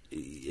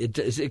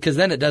 because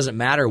then it doesn't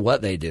matter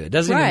what they do. It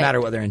doesn't even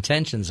matter what their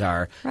intentions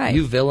are. Right.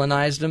 You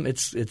villainized them.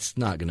 It's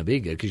not going to be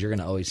good because you're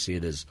going to always see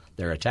it as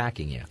they're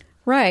attacking you.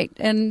 Right.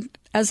 And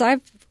as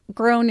I've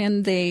grown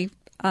in the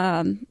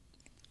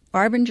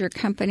Arbinger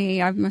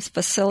company, I'm a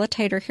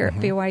facilitator here at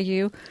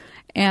BYU,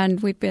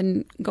 and we've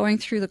been going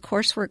through the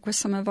coursework with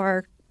some of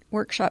our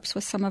workshops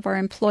with some of our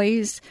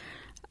employees.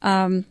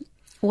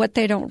 What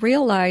they don't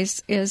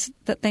realize is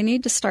that they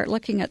need to start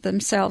looking at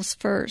themselves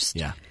first.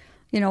 Yeah.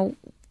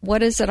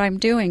 what is it I'm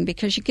doing?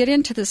 Because you get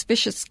into this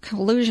vicious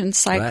collusion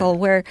cycle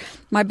where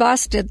my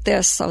boss did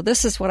this, so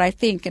this is what I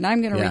think, and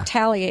I'm going to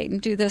retaliate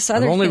and do this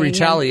other thing. I'm only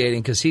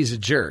retaliating because he's a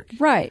jerk.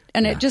 Right.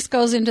 And it just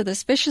goes into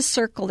this vicious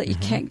circle that you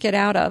can't get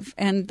out of.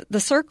 And the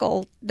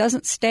circle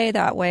doesn't stay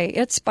that way.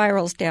 It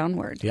spirals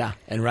downward. Yeah,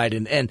 and right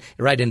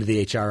into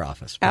the HR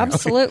office.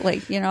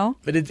 Absolutely, you know.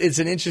 But it's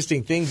an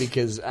interesting thing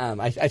because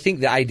I think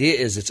the idea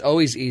is it's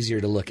always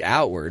easier to look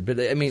outward. But,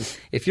 I mean,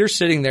 if you're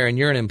sitting there and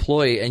you're an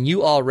employee and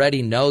you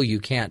already know you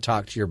can't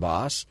talk to your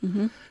boss,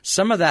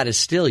 some of that is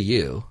still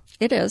you.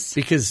 It is.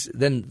 Because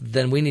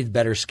then we need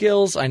better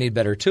skills. I need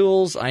better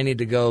tools. I need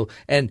to go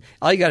 – and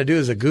all you got to do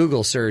is a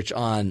Google search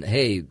on,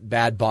 hey,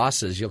 bad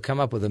bosses. You'll come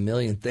up with a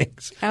million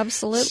things.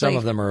 Absolutely. Some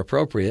of them are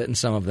appropriate and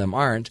some of them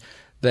aren't.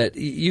 But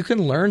you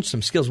can learn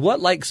some skills.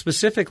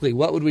 Specifically,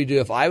 what would we do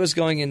if I was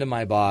going into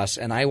my boss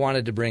and I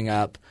wanted to bring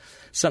up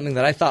something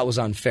that I thought was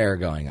unfair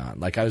going on,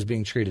 like I was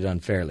being treated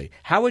unfairly?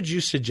 How would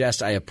you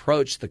suggest I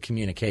approach the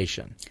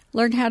communication?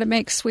 Learn how to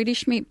make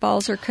Swedish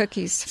meatballs or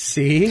cookies.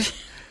 See?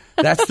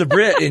 That's the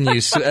Brit in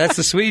you. That's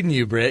the Swede in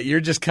you, Brit. You're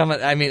just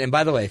coming. I mean, and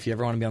by the way, if you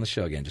ever want to be on the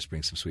show again, just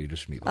bring some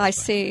Swedish meatballs. I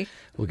see.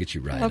 We'll get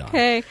you right on.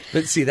 Okay.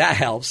 But see, that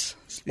helps.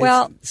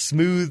 Well,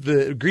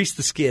 grease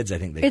the skids, I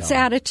think they call it. It's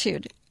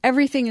attitude.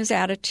 Everything is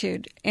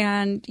attitude.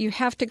 And you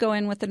have to go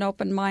in with an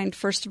open mind,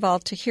 first of all,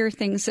 to hear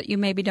things that you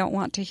maybe don't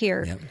want to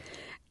hear. Yep.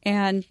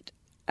 And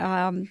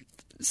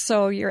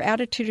so your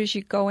attitude as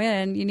you go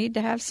in, you need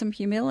to have some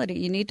humility.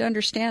 You need to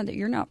understand that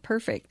you're not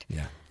perfect.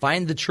 Yeah.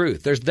 Find the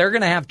truth. They're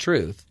going to have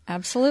truth.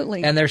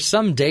 Absolutely. And there's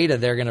some data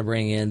they're going to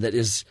bring in that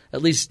is,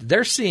 at least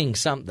they're seeing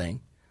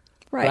something.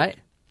 Right?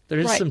 There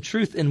is some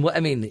truth in what – I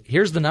mean,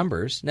 here's the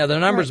numbers. Now, the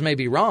numbers may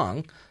be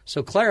wrong,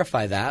 so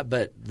clarify that,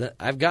 but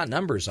I've got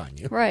numbers on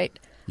you. Right.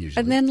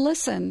 Usually. And then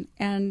listen,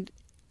 and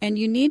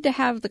you need to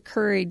have the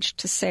courage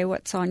to say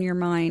what's on your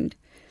mind.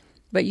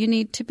 But you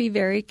need to be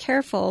very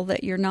careful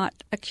that you're not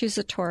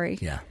accusatory.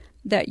 Yeah.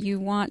 That you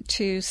want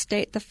to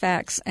state the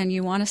facts and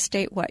you want to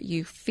state what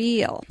you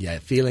feel. Yeah,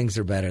 feelings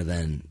are better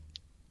than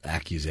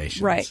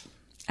accusations. Right.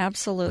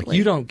 Absolutely. Like,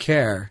 you don't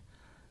care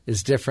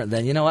is different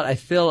than, you know what, I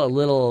feel a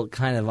little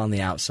kind of on the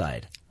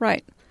outside.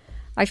 Right.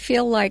 I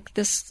feel like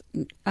this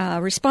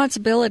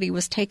responsibility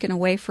was taken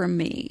away from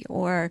me,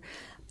 or,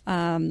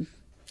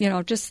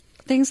 just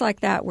things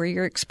like that where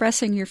you're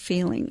expressing your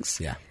feelings.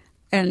 Yeah.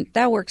 And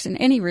that works in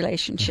any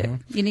relationship.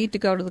 Mm-hmm. You need to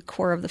go to the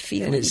core of the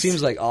feelings. And it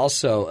seems like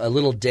also a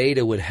little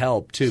data would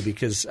help too,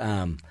 because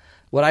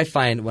what I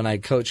find when I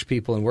coach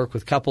people and work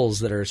with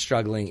couples that are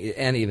struggling,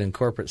 and even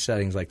corporate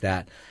settings like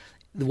that,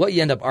 what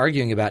you end up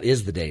arguing about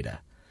is the data.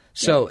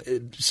 So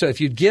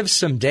if you give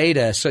some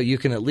data, so they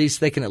can at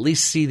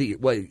least see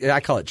what I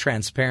call it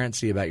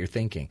transparency about your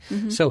thinking.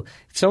 Mm-hmm.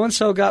 So and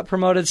so got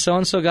promoted, so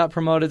and so got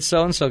promoted,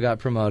 so and so got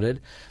promoted.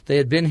 They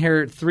had been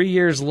here 3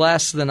 years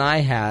less than I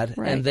had,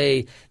 and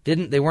they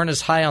weren't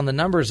as high on the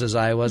numbers as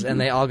I was, and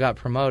they all got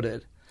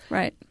promoted.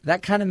 Right.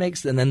 That kind of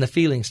makes, and then the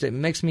feeling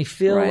statement makes me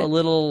feel a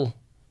little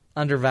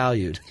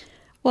undervalued.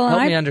 Well,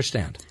 help me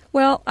understand.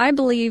 Well, I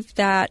believe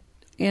that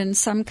in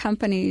some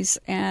companies,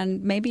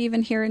 and maybe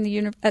even here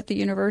in at the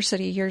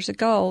university years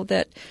ago,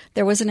 that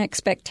there was an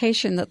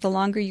expectation that the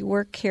longer you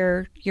work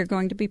here, you're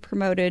going to be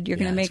promoted, you're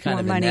going to make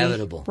more money. It's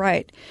inevitable.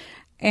 Right.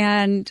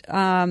 And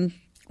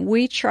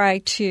we try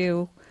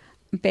to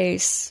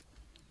base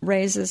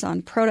raises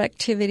on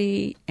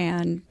productivity,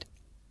 and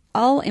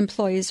all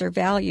employees are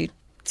valued.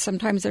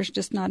 Sometimes there's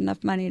just not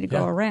enough money to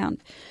go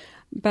around.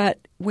 But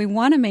we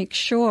want to make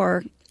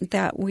sure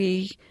that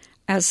we,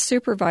 as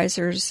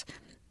supervisors,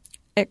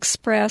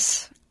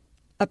 express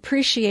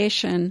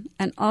appreciation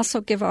and also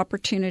give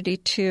opportunity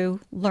to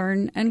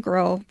learn and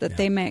grow, that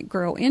they might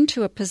grow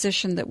into a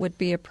position that would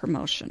be a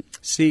promotion.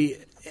 See,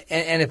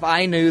 and if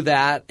I knew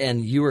that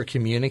and you were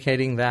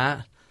communicating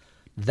that,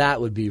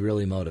 that would be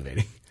really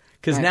motivating.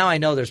 Because now I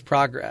know there's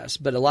progress,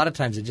 but a lot of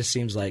times it just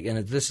seems like,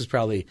 and this is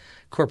probably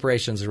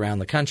corporations around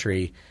the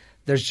country,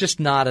 there's just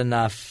not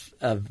enough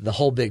of the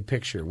whole big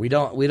picture. We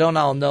don't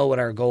all know what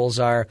our goals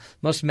are.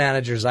 Most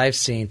managers I've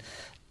seen,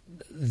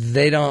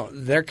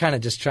 they're kind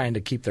of just trying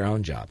to keep their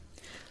own job.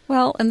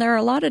 Well, and there are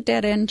a lot of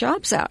dead-end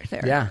jobs out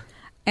there. Yeah.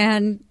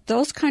 And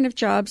those kind of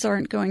jobs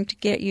aren't going to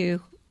get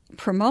you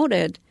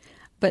promoted,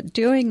 but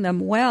doing them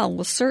well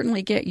will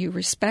certainly get you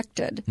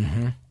respected.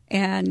 Mm-hmm.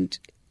 And,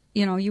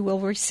 you will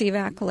receive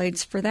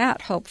accolades for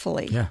that,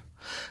 hopefully. Yeah.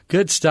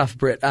 Good stuff,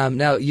 Britt.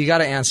 Now, you got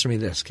to answer me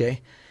this,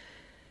 okay?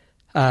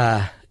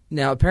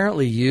 Now,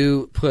 apparently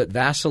you put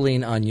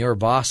Vaseline on your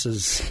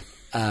boss's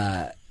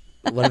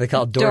what do they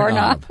call it?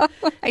 Doorknob.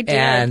 I did.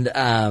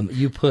 And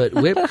you put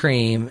whipped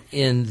cream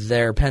in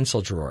their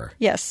pencil drawer.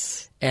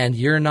 Yes. And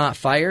you're not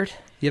fired?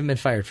 You haven't been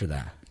fired for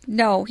that?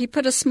 No, he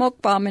put a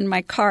smoke bomb in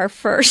my car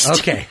first.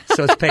 Okay,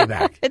 so it's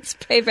payback. It's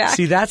payback.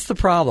 See, that's the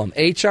problem.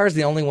 HR is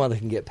the only one that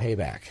can get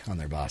payback on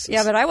their bosses.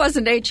 Yeah, but I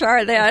wasn't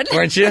HR then.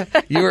 Weren't you?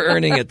 You were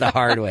earning it the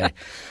hard way.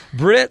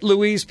 Britt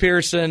Louise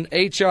Pearson,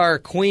 HR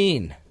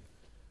queen.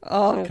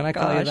 Oh, can I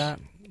call you that?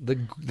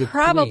 The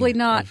probably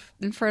not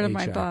in front of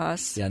my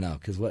boss. Yeah, no,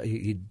 because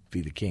he'd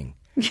be the king.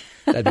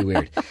 That'd be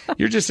weird.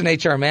 You're just an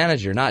HR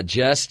manager, not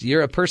just.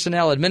 You're a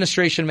personnel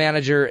administration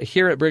manager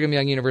here at Brigham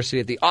Young University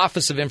at the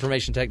Office of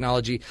Information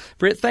Technology.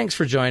 Britt, thanks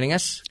for joining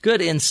us.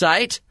 Good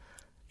insight.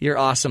 You're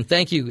awesome.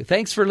 Thank you.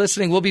 Thanks for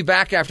listening. We'll be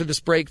back after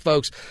this break,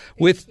 folks,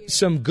 with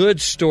some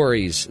good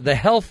stories, the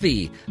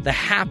healthy, the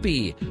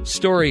happy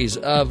stories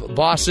of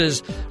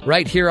bosses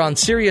right here on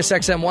Sirius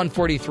XM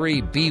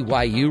 143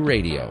 BYU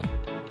Radio.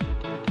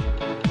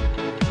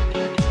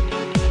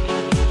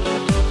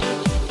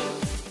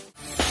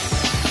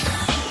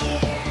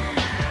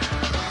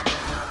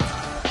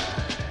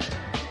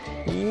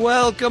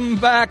 Welcome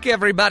back,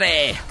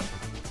 everybody,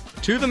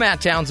 to the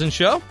Matt Townsend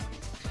Show.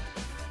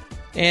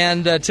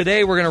 And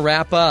today we're going to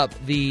wrap up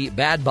the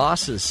Bad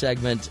Bosses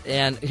segment.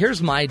 And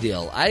here's my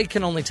deal. I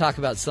can only talk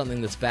about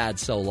something that's bad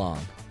so long.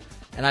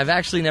 And I've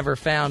actually never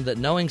found that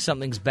knowing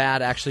something's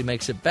bad actually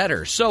makes it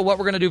better. So what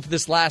we're going to do for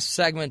this last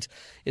segment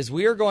is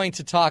we are going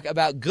to talk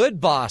about good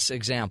boss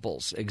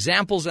examples.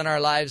 Examples in our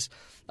lives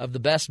of the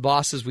best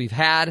bosses we've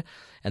had.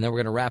 And then we're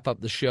going to wrap up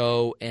the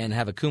show and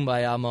have a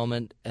kumbaya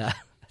moment.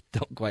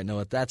 Don't quite know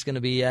what that's going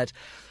to be yet.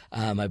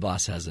 My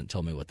boss hasn't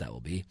told me what that will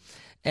be.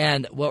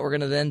 And what we're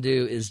going to then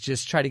do is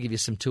just try to give you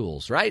some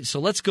tools, right? So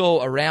let's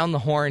go around the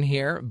horn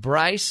here.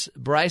 Bryce,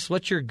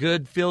 what's your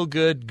good,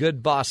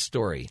 good boss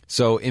story?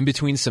 So in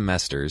between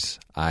semesters,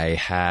 I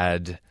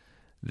had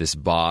this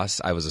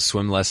boss. I was a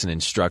swim lesson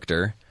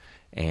instructor,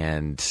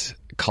 and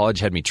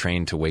college had me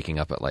trained to waking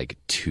up at like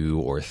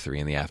 2 or 3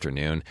 in the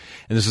afternoon.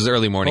 And this was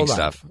early morning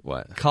stuff.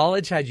 What?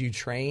 College had you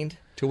trained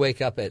to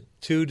wake up at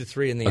 2 to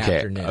 3 in the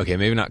afternoon. Okay,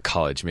 maybe not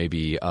college.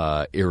 Maybe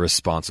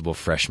irresponsible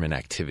freshman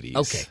activities.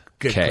 Okay,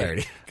 good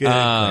clarity. Good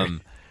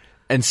clarity.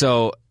 And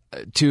so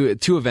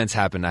two events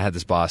happened. I had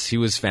this boss. He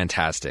was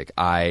fantastic.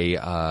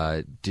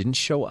 I didn't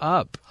show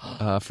up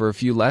for a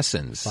few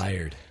lessons.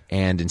 Fired.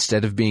 And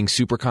instead of being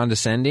super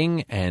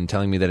condescending and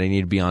telling me that I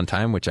needed to be on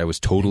time, which I was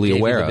totally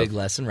aware of. Big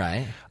lesson,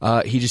 right?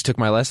 He just took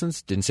my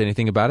lessons, didn't say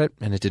anything about it,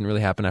 and it didn't really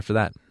happen after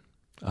that.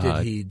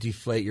 Did he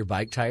deflate your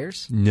bike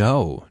tires?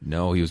 No,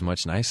 he was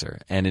much nicer.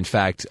 And in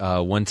fact,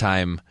 one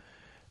time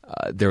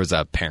there was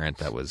a parent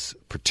that was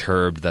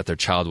perturbed that their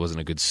child wasn't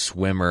a good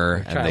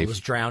swimmer. Their child was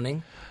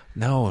drowning?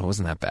 No, it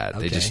wasn't that bad.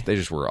 Okay. They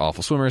just were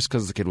awful swimmers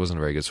because the kid wasn't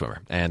a very good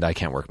swimmer. And I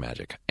can't work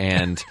magic.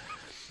 And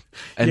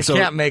you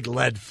can't make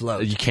lead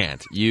float. You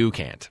can't.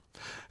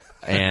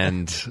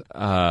 And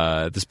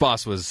this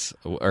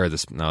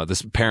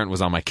parent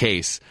was on my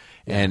case.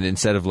 And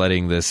instead of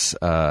letting this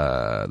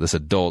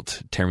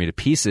adult tear me to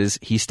pieces,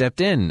 he stepped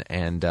in,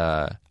 and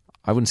I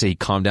wouldn't say he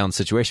calmed down the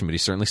situation, but he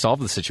certainly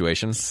solved the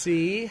situation.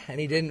 See? And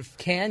he didn't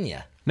can you.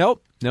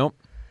 Nope.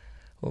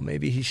 Well,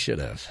 maybe he should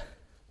have.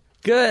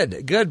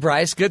 Good,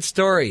 Bryce. Good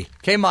story.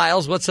 Okay,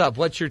 Miles, what's up?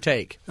 What's your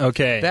take?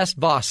 Okay. Best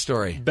boss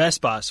story.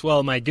 Best boss.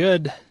 Well, my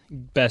good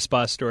best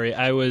boss story,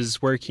 I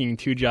was working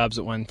 2 jobs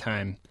at one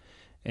time.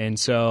 And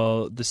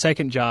so the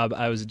second job,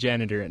 I was a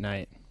janitor at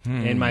night.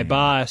 And my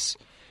boss,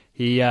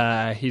 he's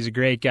a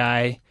great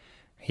guy.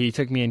 He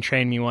took me and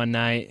trained me one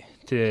night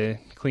to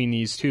clean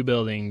these 2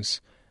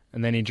 buildings,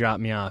 and then he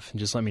dropped me off and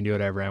just let me do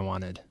whatever I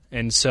wanted.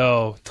 And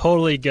so,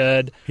 totally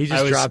good. He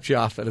just dropped you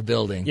off at a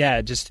building.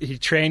 Yeah, he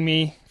trained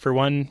me for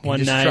one night.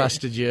 He just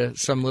trusted you,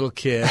 some little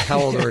kid.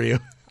 How old were you?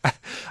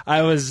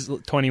 I was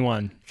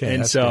 21. Okay,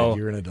 and that's so good.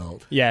 You're an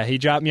adult. Yeah, he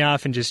dropped me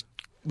off and just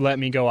let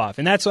me go off.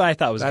 And that's what I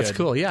thought was good. That's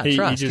cool, yeah. He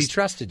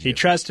trusted you. He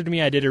trusted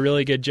me. I did a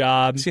really good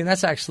job. See, and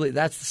that's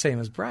the same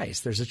as Bryce.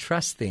 There's a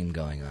trust theme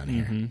going on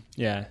here. Mm-hmm.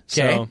 Yeah. Okay.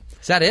 So,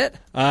 is that it?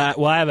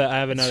 Well, I have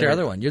another. That's your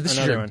other one. This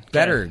is your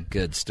better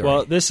good story.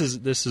 Well, this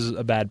is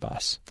a bad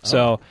boss. Oh.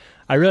 So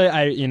I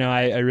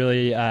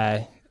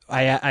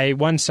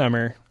one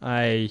summer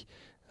I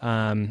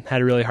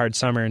had a really hard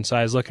summer, and so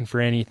I was looking for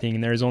anything,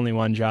 and there was only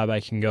one job I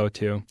can go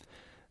to,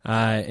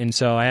 and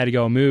so I had to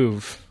go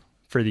move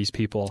for these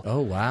people. Oh,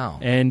 wow.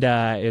 And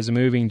it was a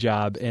moving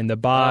job, and the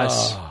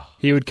boss,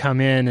 he would come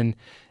in and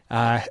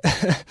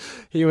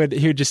he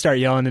would just start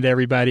yelling at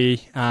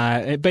everybody.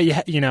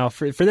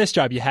 But for this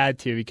job you had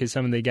to, because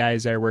some of the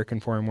guys that are working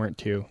for him weren't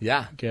too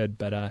good.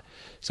 But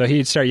so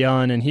he'd start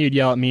yelling, and he would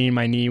yell at me.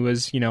 My knee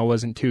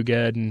wasn't too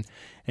good, and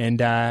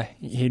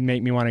he'd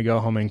make me want to go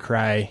home and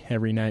cry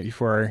every night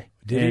before.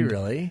 Did he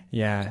really?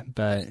 Yeah,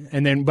 but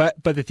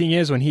the thing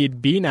is, when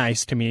he'd be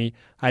nice to me,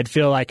 I'd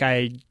feel like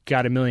I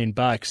got $1 million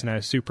and I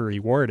was super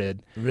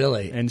rewarded.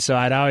 Really? And so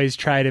I'd always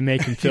try to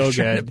make him feel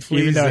good,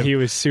 even though he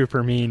was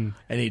super mean.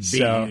 And he'd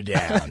beat you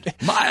down.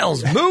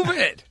 Miles, move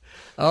it!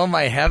 Oh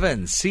my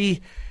heavens!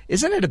 See,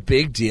 isn't it a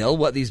big deal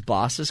what these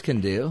bosses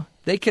can do?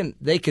 They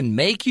can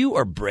make you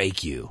or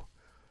break you.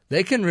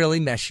 They can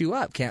really mess you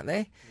up, can't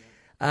they?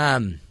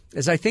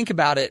 As I think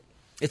about it,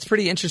 it's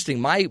pretty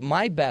interesting.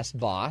 My best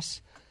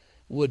boss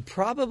would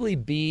probably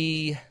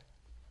be,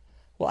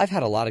 well, I've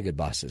had a lot of good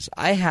bosses.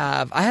 I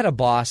had a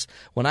boss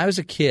when I was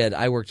a kid.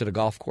 I worked at a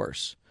golf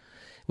course,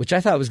 which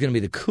I thought was going to be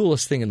the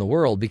coolest thing in the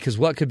world, because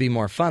what could be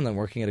more fun than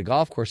working at a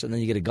golf course and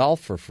then you get to golf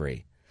for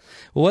free?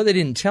 Well, what they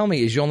didn't tell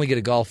me is you only get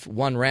to golf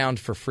 1 round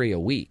for free a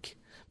week,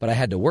 but I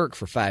had to work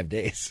for 5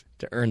 days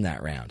to earn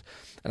that round.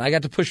 And I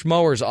got to push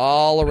mowers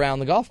all around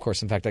the golf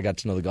course. In fact, I got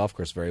to know the golf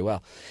course very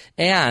well.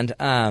 And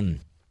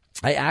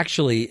I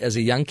actually, as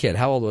a young kid,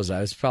 how old was I?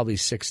 I was probably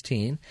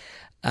 16,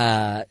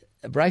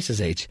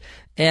 Bryce's age.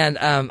 And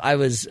I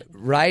was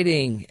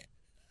riding –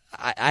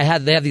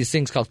 they have these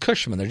things called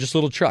Cushman. They're just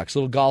little trucks,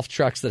 little golf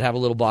trucks that have a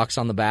little box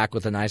on the back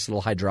with a nice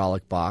little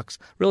hydraulic box.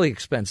 Really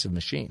expensive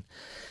machine.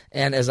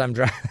 And as I'm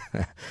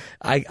driving,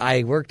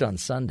 I worked on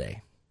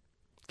Sunday.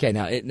 Okay,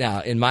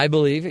 now in my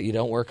belief, you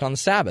don't work on the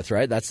Sabbath,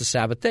 right? That's the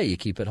Sabbath day. You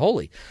keep it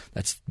holy.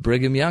 That's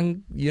Brigham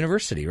Young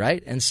University,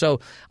 right? And so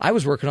I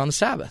was working on the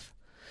Sabbath.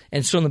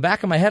 And so in the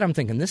back of my head, I'm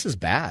thinking, this is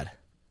bad.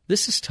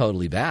 This is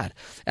totally bad.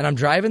 And I'm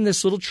driving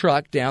this little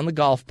truck down the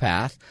golf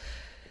path,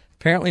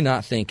 apparently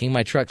not thinking.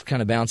 My truck's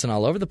kind of bouncing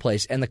all over the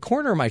place. And the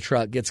corner of my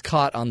truck gets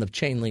caught on the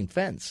chain link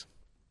fence.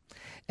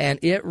 And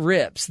it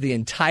rips the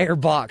entire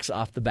box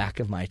off the back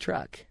of my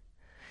truck.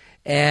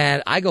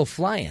 And I go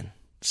flying.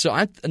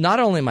 So not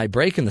only am I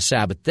breaking the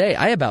Sabbath day,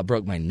 I about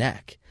broke my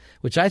neck,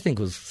 which I think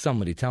was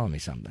somebody telling me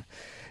something.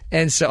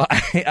 And so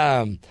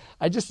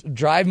I just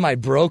drive my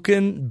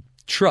broken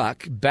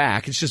truck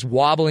back. It's just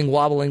wobbling.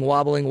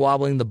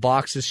 The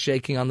box is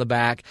shaking on the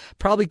back.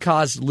 Probably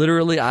caused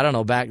literally, I don't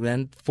know, back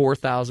then,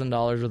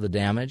 $4,000 worth of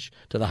damage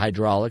to the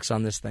hydraulics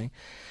on this thing.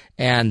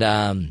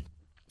 And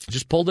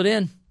just pulled it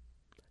in.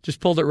 Just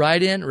pulled it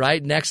right in,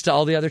 right next to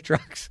all the other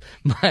trucks.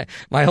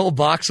 My whole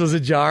box was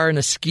ajar and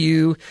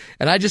askew,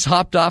 and I just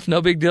hopped off,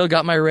 no big deal,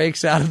 got my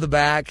rakes out of the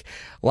back,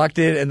 walked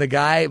in, and the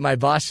guy, my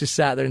boss, just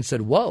sat there and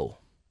said, "Whoa."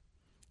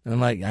 And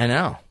I'm like, "I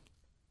know."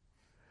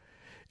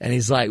 And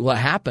he's like, "What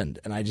happened?"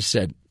 And I just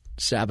said,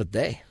 "Sabbath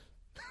day.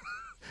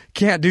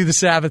 Can't do the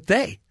Sabbath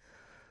day.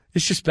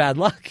 It's just bad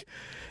luck."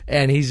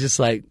 And he's just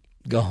like,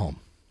 "Go home."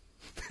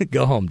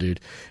 Go home, dude.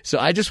 So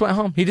I just went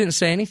home. He didn't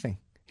say anything.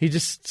 He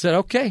just said,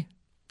 "Okay."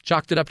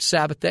 Chalked it up to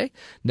Sabbath day.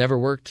 Never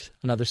worked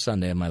another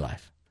Sunday in my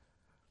life.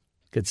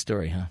 Good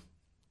story, huh?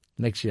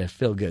 Makes you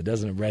feel good,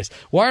 doesn't it, Bryce?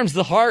 Warms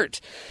the heart.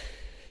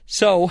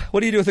 So what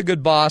do you do with a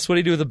good boss? What do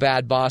you do with a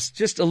bad boss?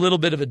 Just a little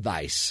bit of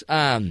advice.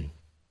 One,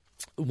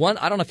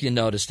 I don't know if you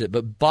noticed it,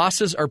 but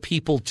bosses are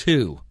people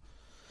too.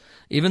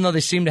 Even though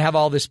they seem to have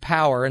all this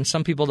power, and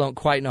some people don't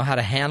quite know how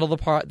to handle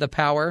the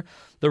power,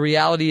 the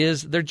reality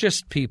is they're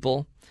just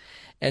people.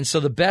 And so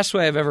the best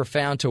way I've ever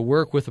found to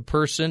work with a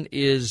person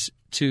is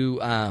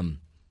to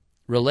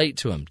relate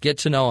to them, get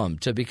to know them,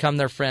 to become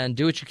their friend,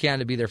 do what you can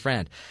to be their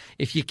friend.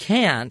 If you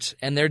can't,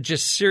 and they're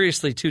just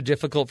seriously too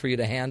difficult for you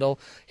to handle,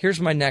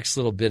 here's my next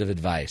little bit of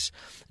advice.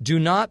 Do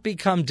not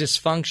become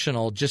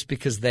dysfunctional just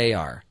because they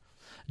are.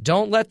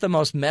 Don't let the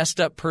most messed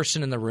up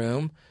person in the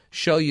room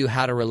show you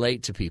how to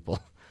relate to people.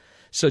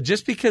 So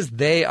just because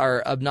they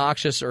are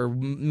obnoxious or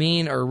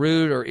mean or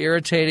rude or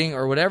irritating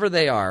or whatever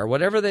they are,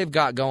 whatever they've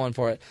got going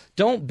for it,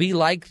 don't be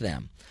like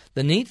them.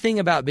 The neat thing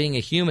about being a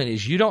human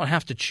is you don't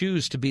have to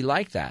choose to be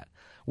like that.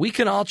 We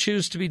can all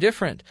choose to be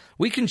different.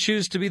 We can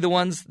choose to be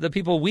the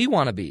people we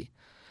want to be.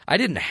 I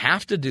didn't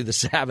have to do the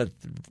Sabbath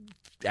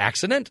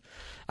accident.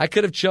 I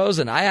could have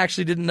chosen. I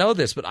actually didn't know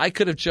this, but I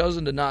could have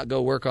chosen to not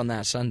go work on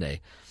that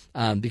Sunday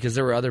because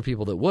there were other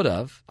people that would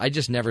have. I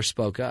just never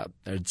spoke up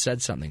or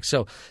said something.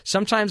 So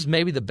sometimes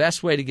maybe the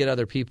best way to get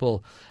other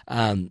people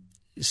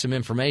some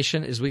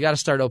information is we got to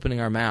start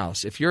opening our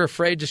mouths. If you're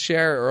afraid to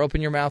share or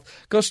open your mouth,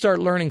 go start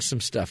learning some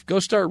stuff. Go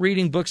start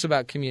reading books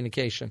about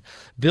communication.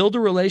 Build a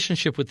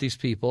relationship with these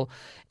people.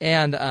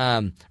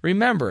 And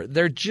remember,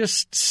 they're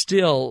just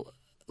still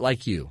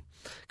like you.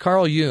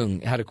 Carl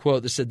Jung had a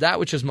quote that said, "That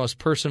which is most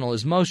personal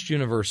is most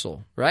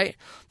universal," right?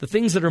 The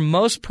things that are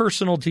most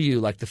personal to you,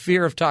 like the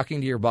fear of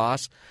talking to your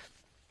boss,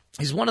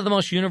 is one of the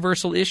most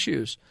universal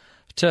issues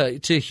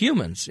to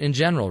humans in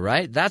general,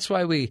 right? That's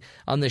why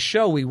on this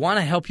show, we want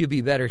to help you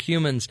be better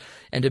humans.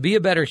 And to be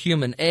a better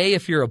human,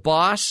 if you're a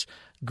boss,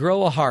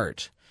 grow a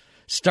heart.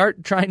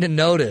 Start trying to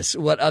notice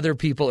what other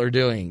people are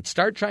doing.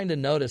 Start trying to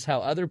notice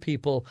how other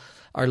people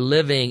are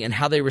living and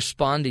how they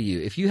respond to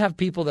you. If you have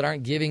people that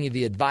aren't giving you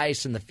the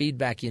advice and the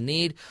feedback you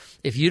need,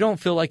 if you don't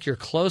feel like you're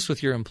close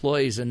with your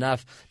employees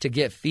enough to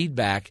get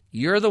feedback,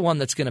 you're the one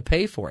that's going to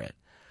pay for it.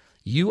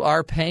 You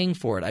are paying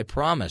for it, I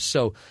promise.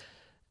 So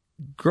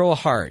grow a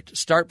heart.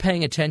 Start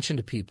paying attention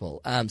to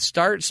people.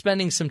 Start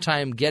spending some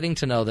time getting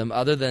to know them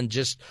other than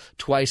just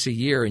twice a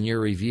year in your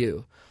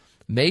review.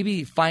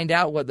 Maybe find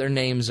out what their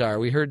names are.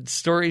 We heard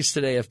stories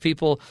today of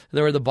people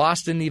where the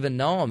boss didn't even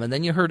know them. And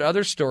then you heard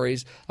other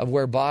stories of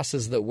where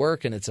bosses that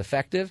work and it's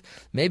effective.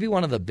 Maybe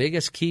one of the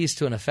biggest keys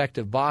to an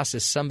effective boss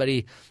is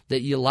somebody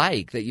that you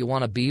like, that you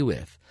want to be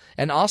with.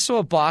 And also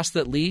a boss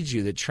that leads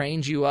you, that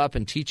trains you up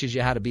and teaches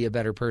you how to be a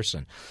better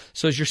person.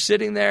 So as you're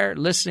sitting there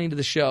listening to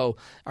the show,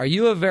 are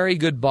you a very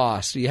good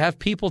boss? Do you have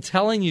people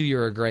telling you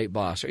you're a great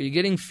boss? Are you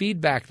getting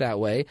feedback that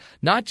way?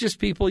 Not just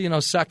people,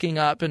 sucking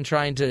up and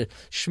trying to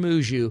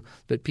schmooze you,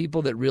 but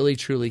people that really,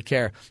 truly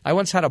care. I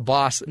once had a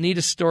boss, neat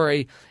a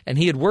story, and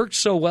he had worked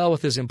so well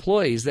with his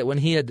employees that when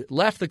he had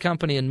left the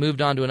company and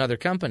moved on to another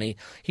company,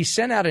 he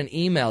sent out an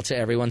email to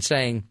everyone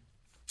saying,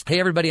 "Hey,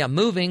 everybody, I'm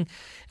moving,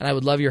 and I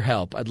would love your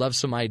help. I'd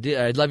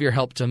love your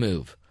help to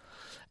move."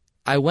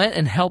 I went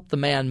and helped the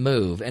man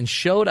move and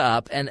showed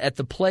up, and at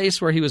the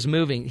place where he was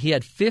moving, he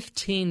had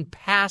 15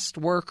 past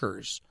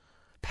workers,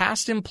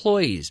 past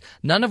employees,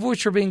 none of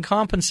which were being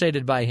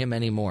compensated by him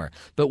anymore.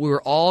 But we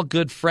were all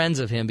good friends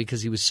of him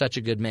because he was such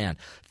a good man.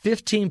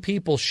 15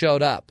 people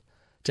showed up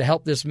to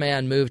help this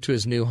man move to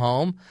his new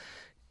home.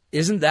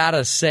 Isn't that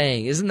a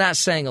saying? Isn't that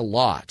saying a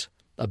lot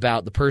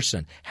about the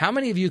person? How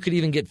many of you could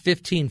even get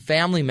 15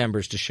 family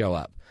members to show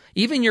up?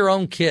 Even your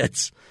own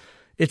kids.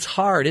 It's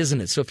hard,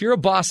 isn't it? So if you're a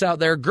boss out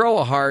there, grow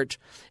a heart.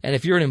 And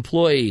if you're an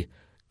employee,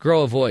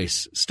 grow a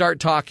voice. Start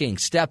talking.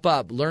 Step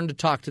up. Learn to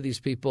talk to these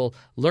people.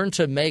 Learn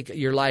to make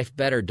your life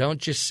better.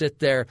 Don't just sit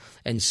there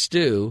and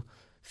stew.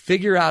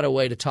 Figure out a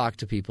way to talk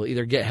to people.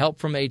 Either get help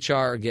from HR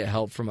or get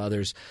help from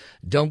others.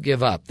 Don't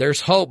give up.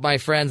 There's hope, my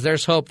friends.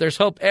 There's hope. There's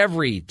hope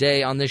every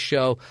day on this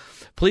show.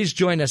 Please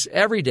join us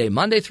every day,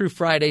 Monday through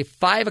Friday,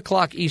 5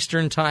 o'clock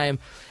Eastern Time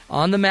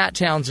on The Matt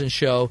Townsend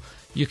Show.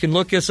 You can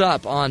look us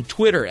up on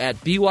Twitter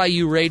at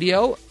BYU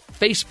Radio,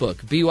 Facebook,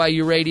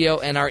 BYU Radio,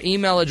 and our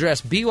email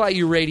address,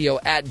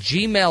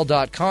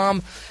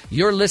 byuradio@gmail.com.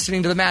 You're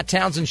listening to The Matt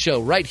Townsend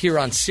Show right here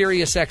on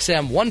Sirius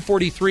XM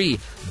 143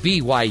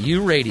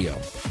 BYU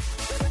Radio.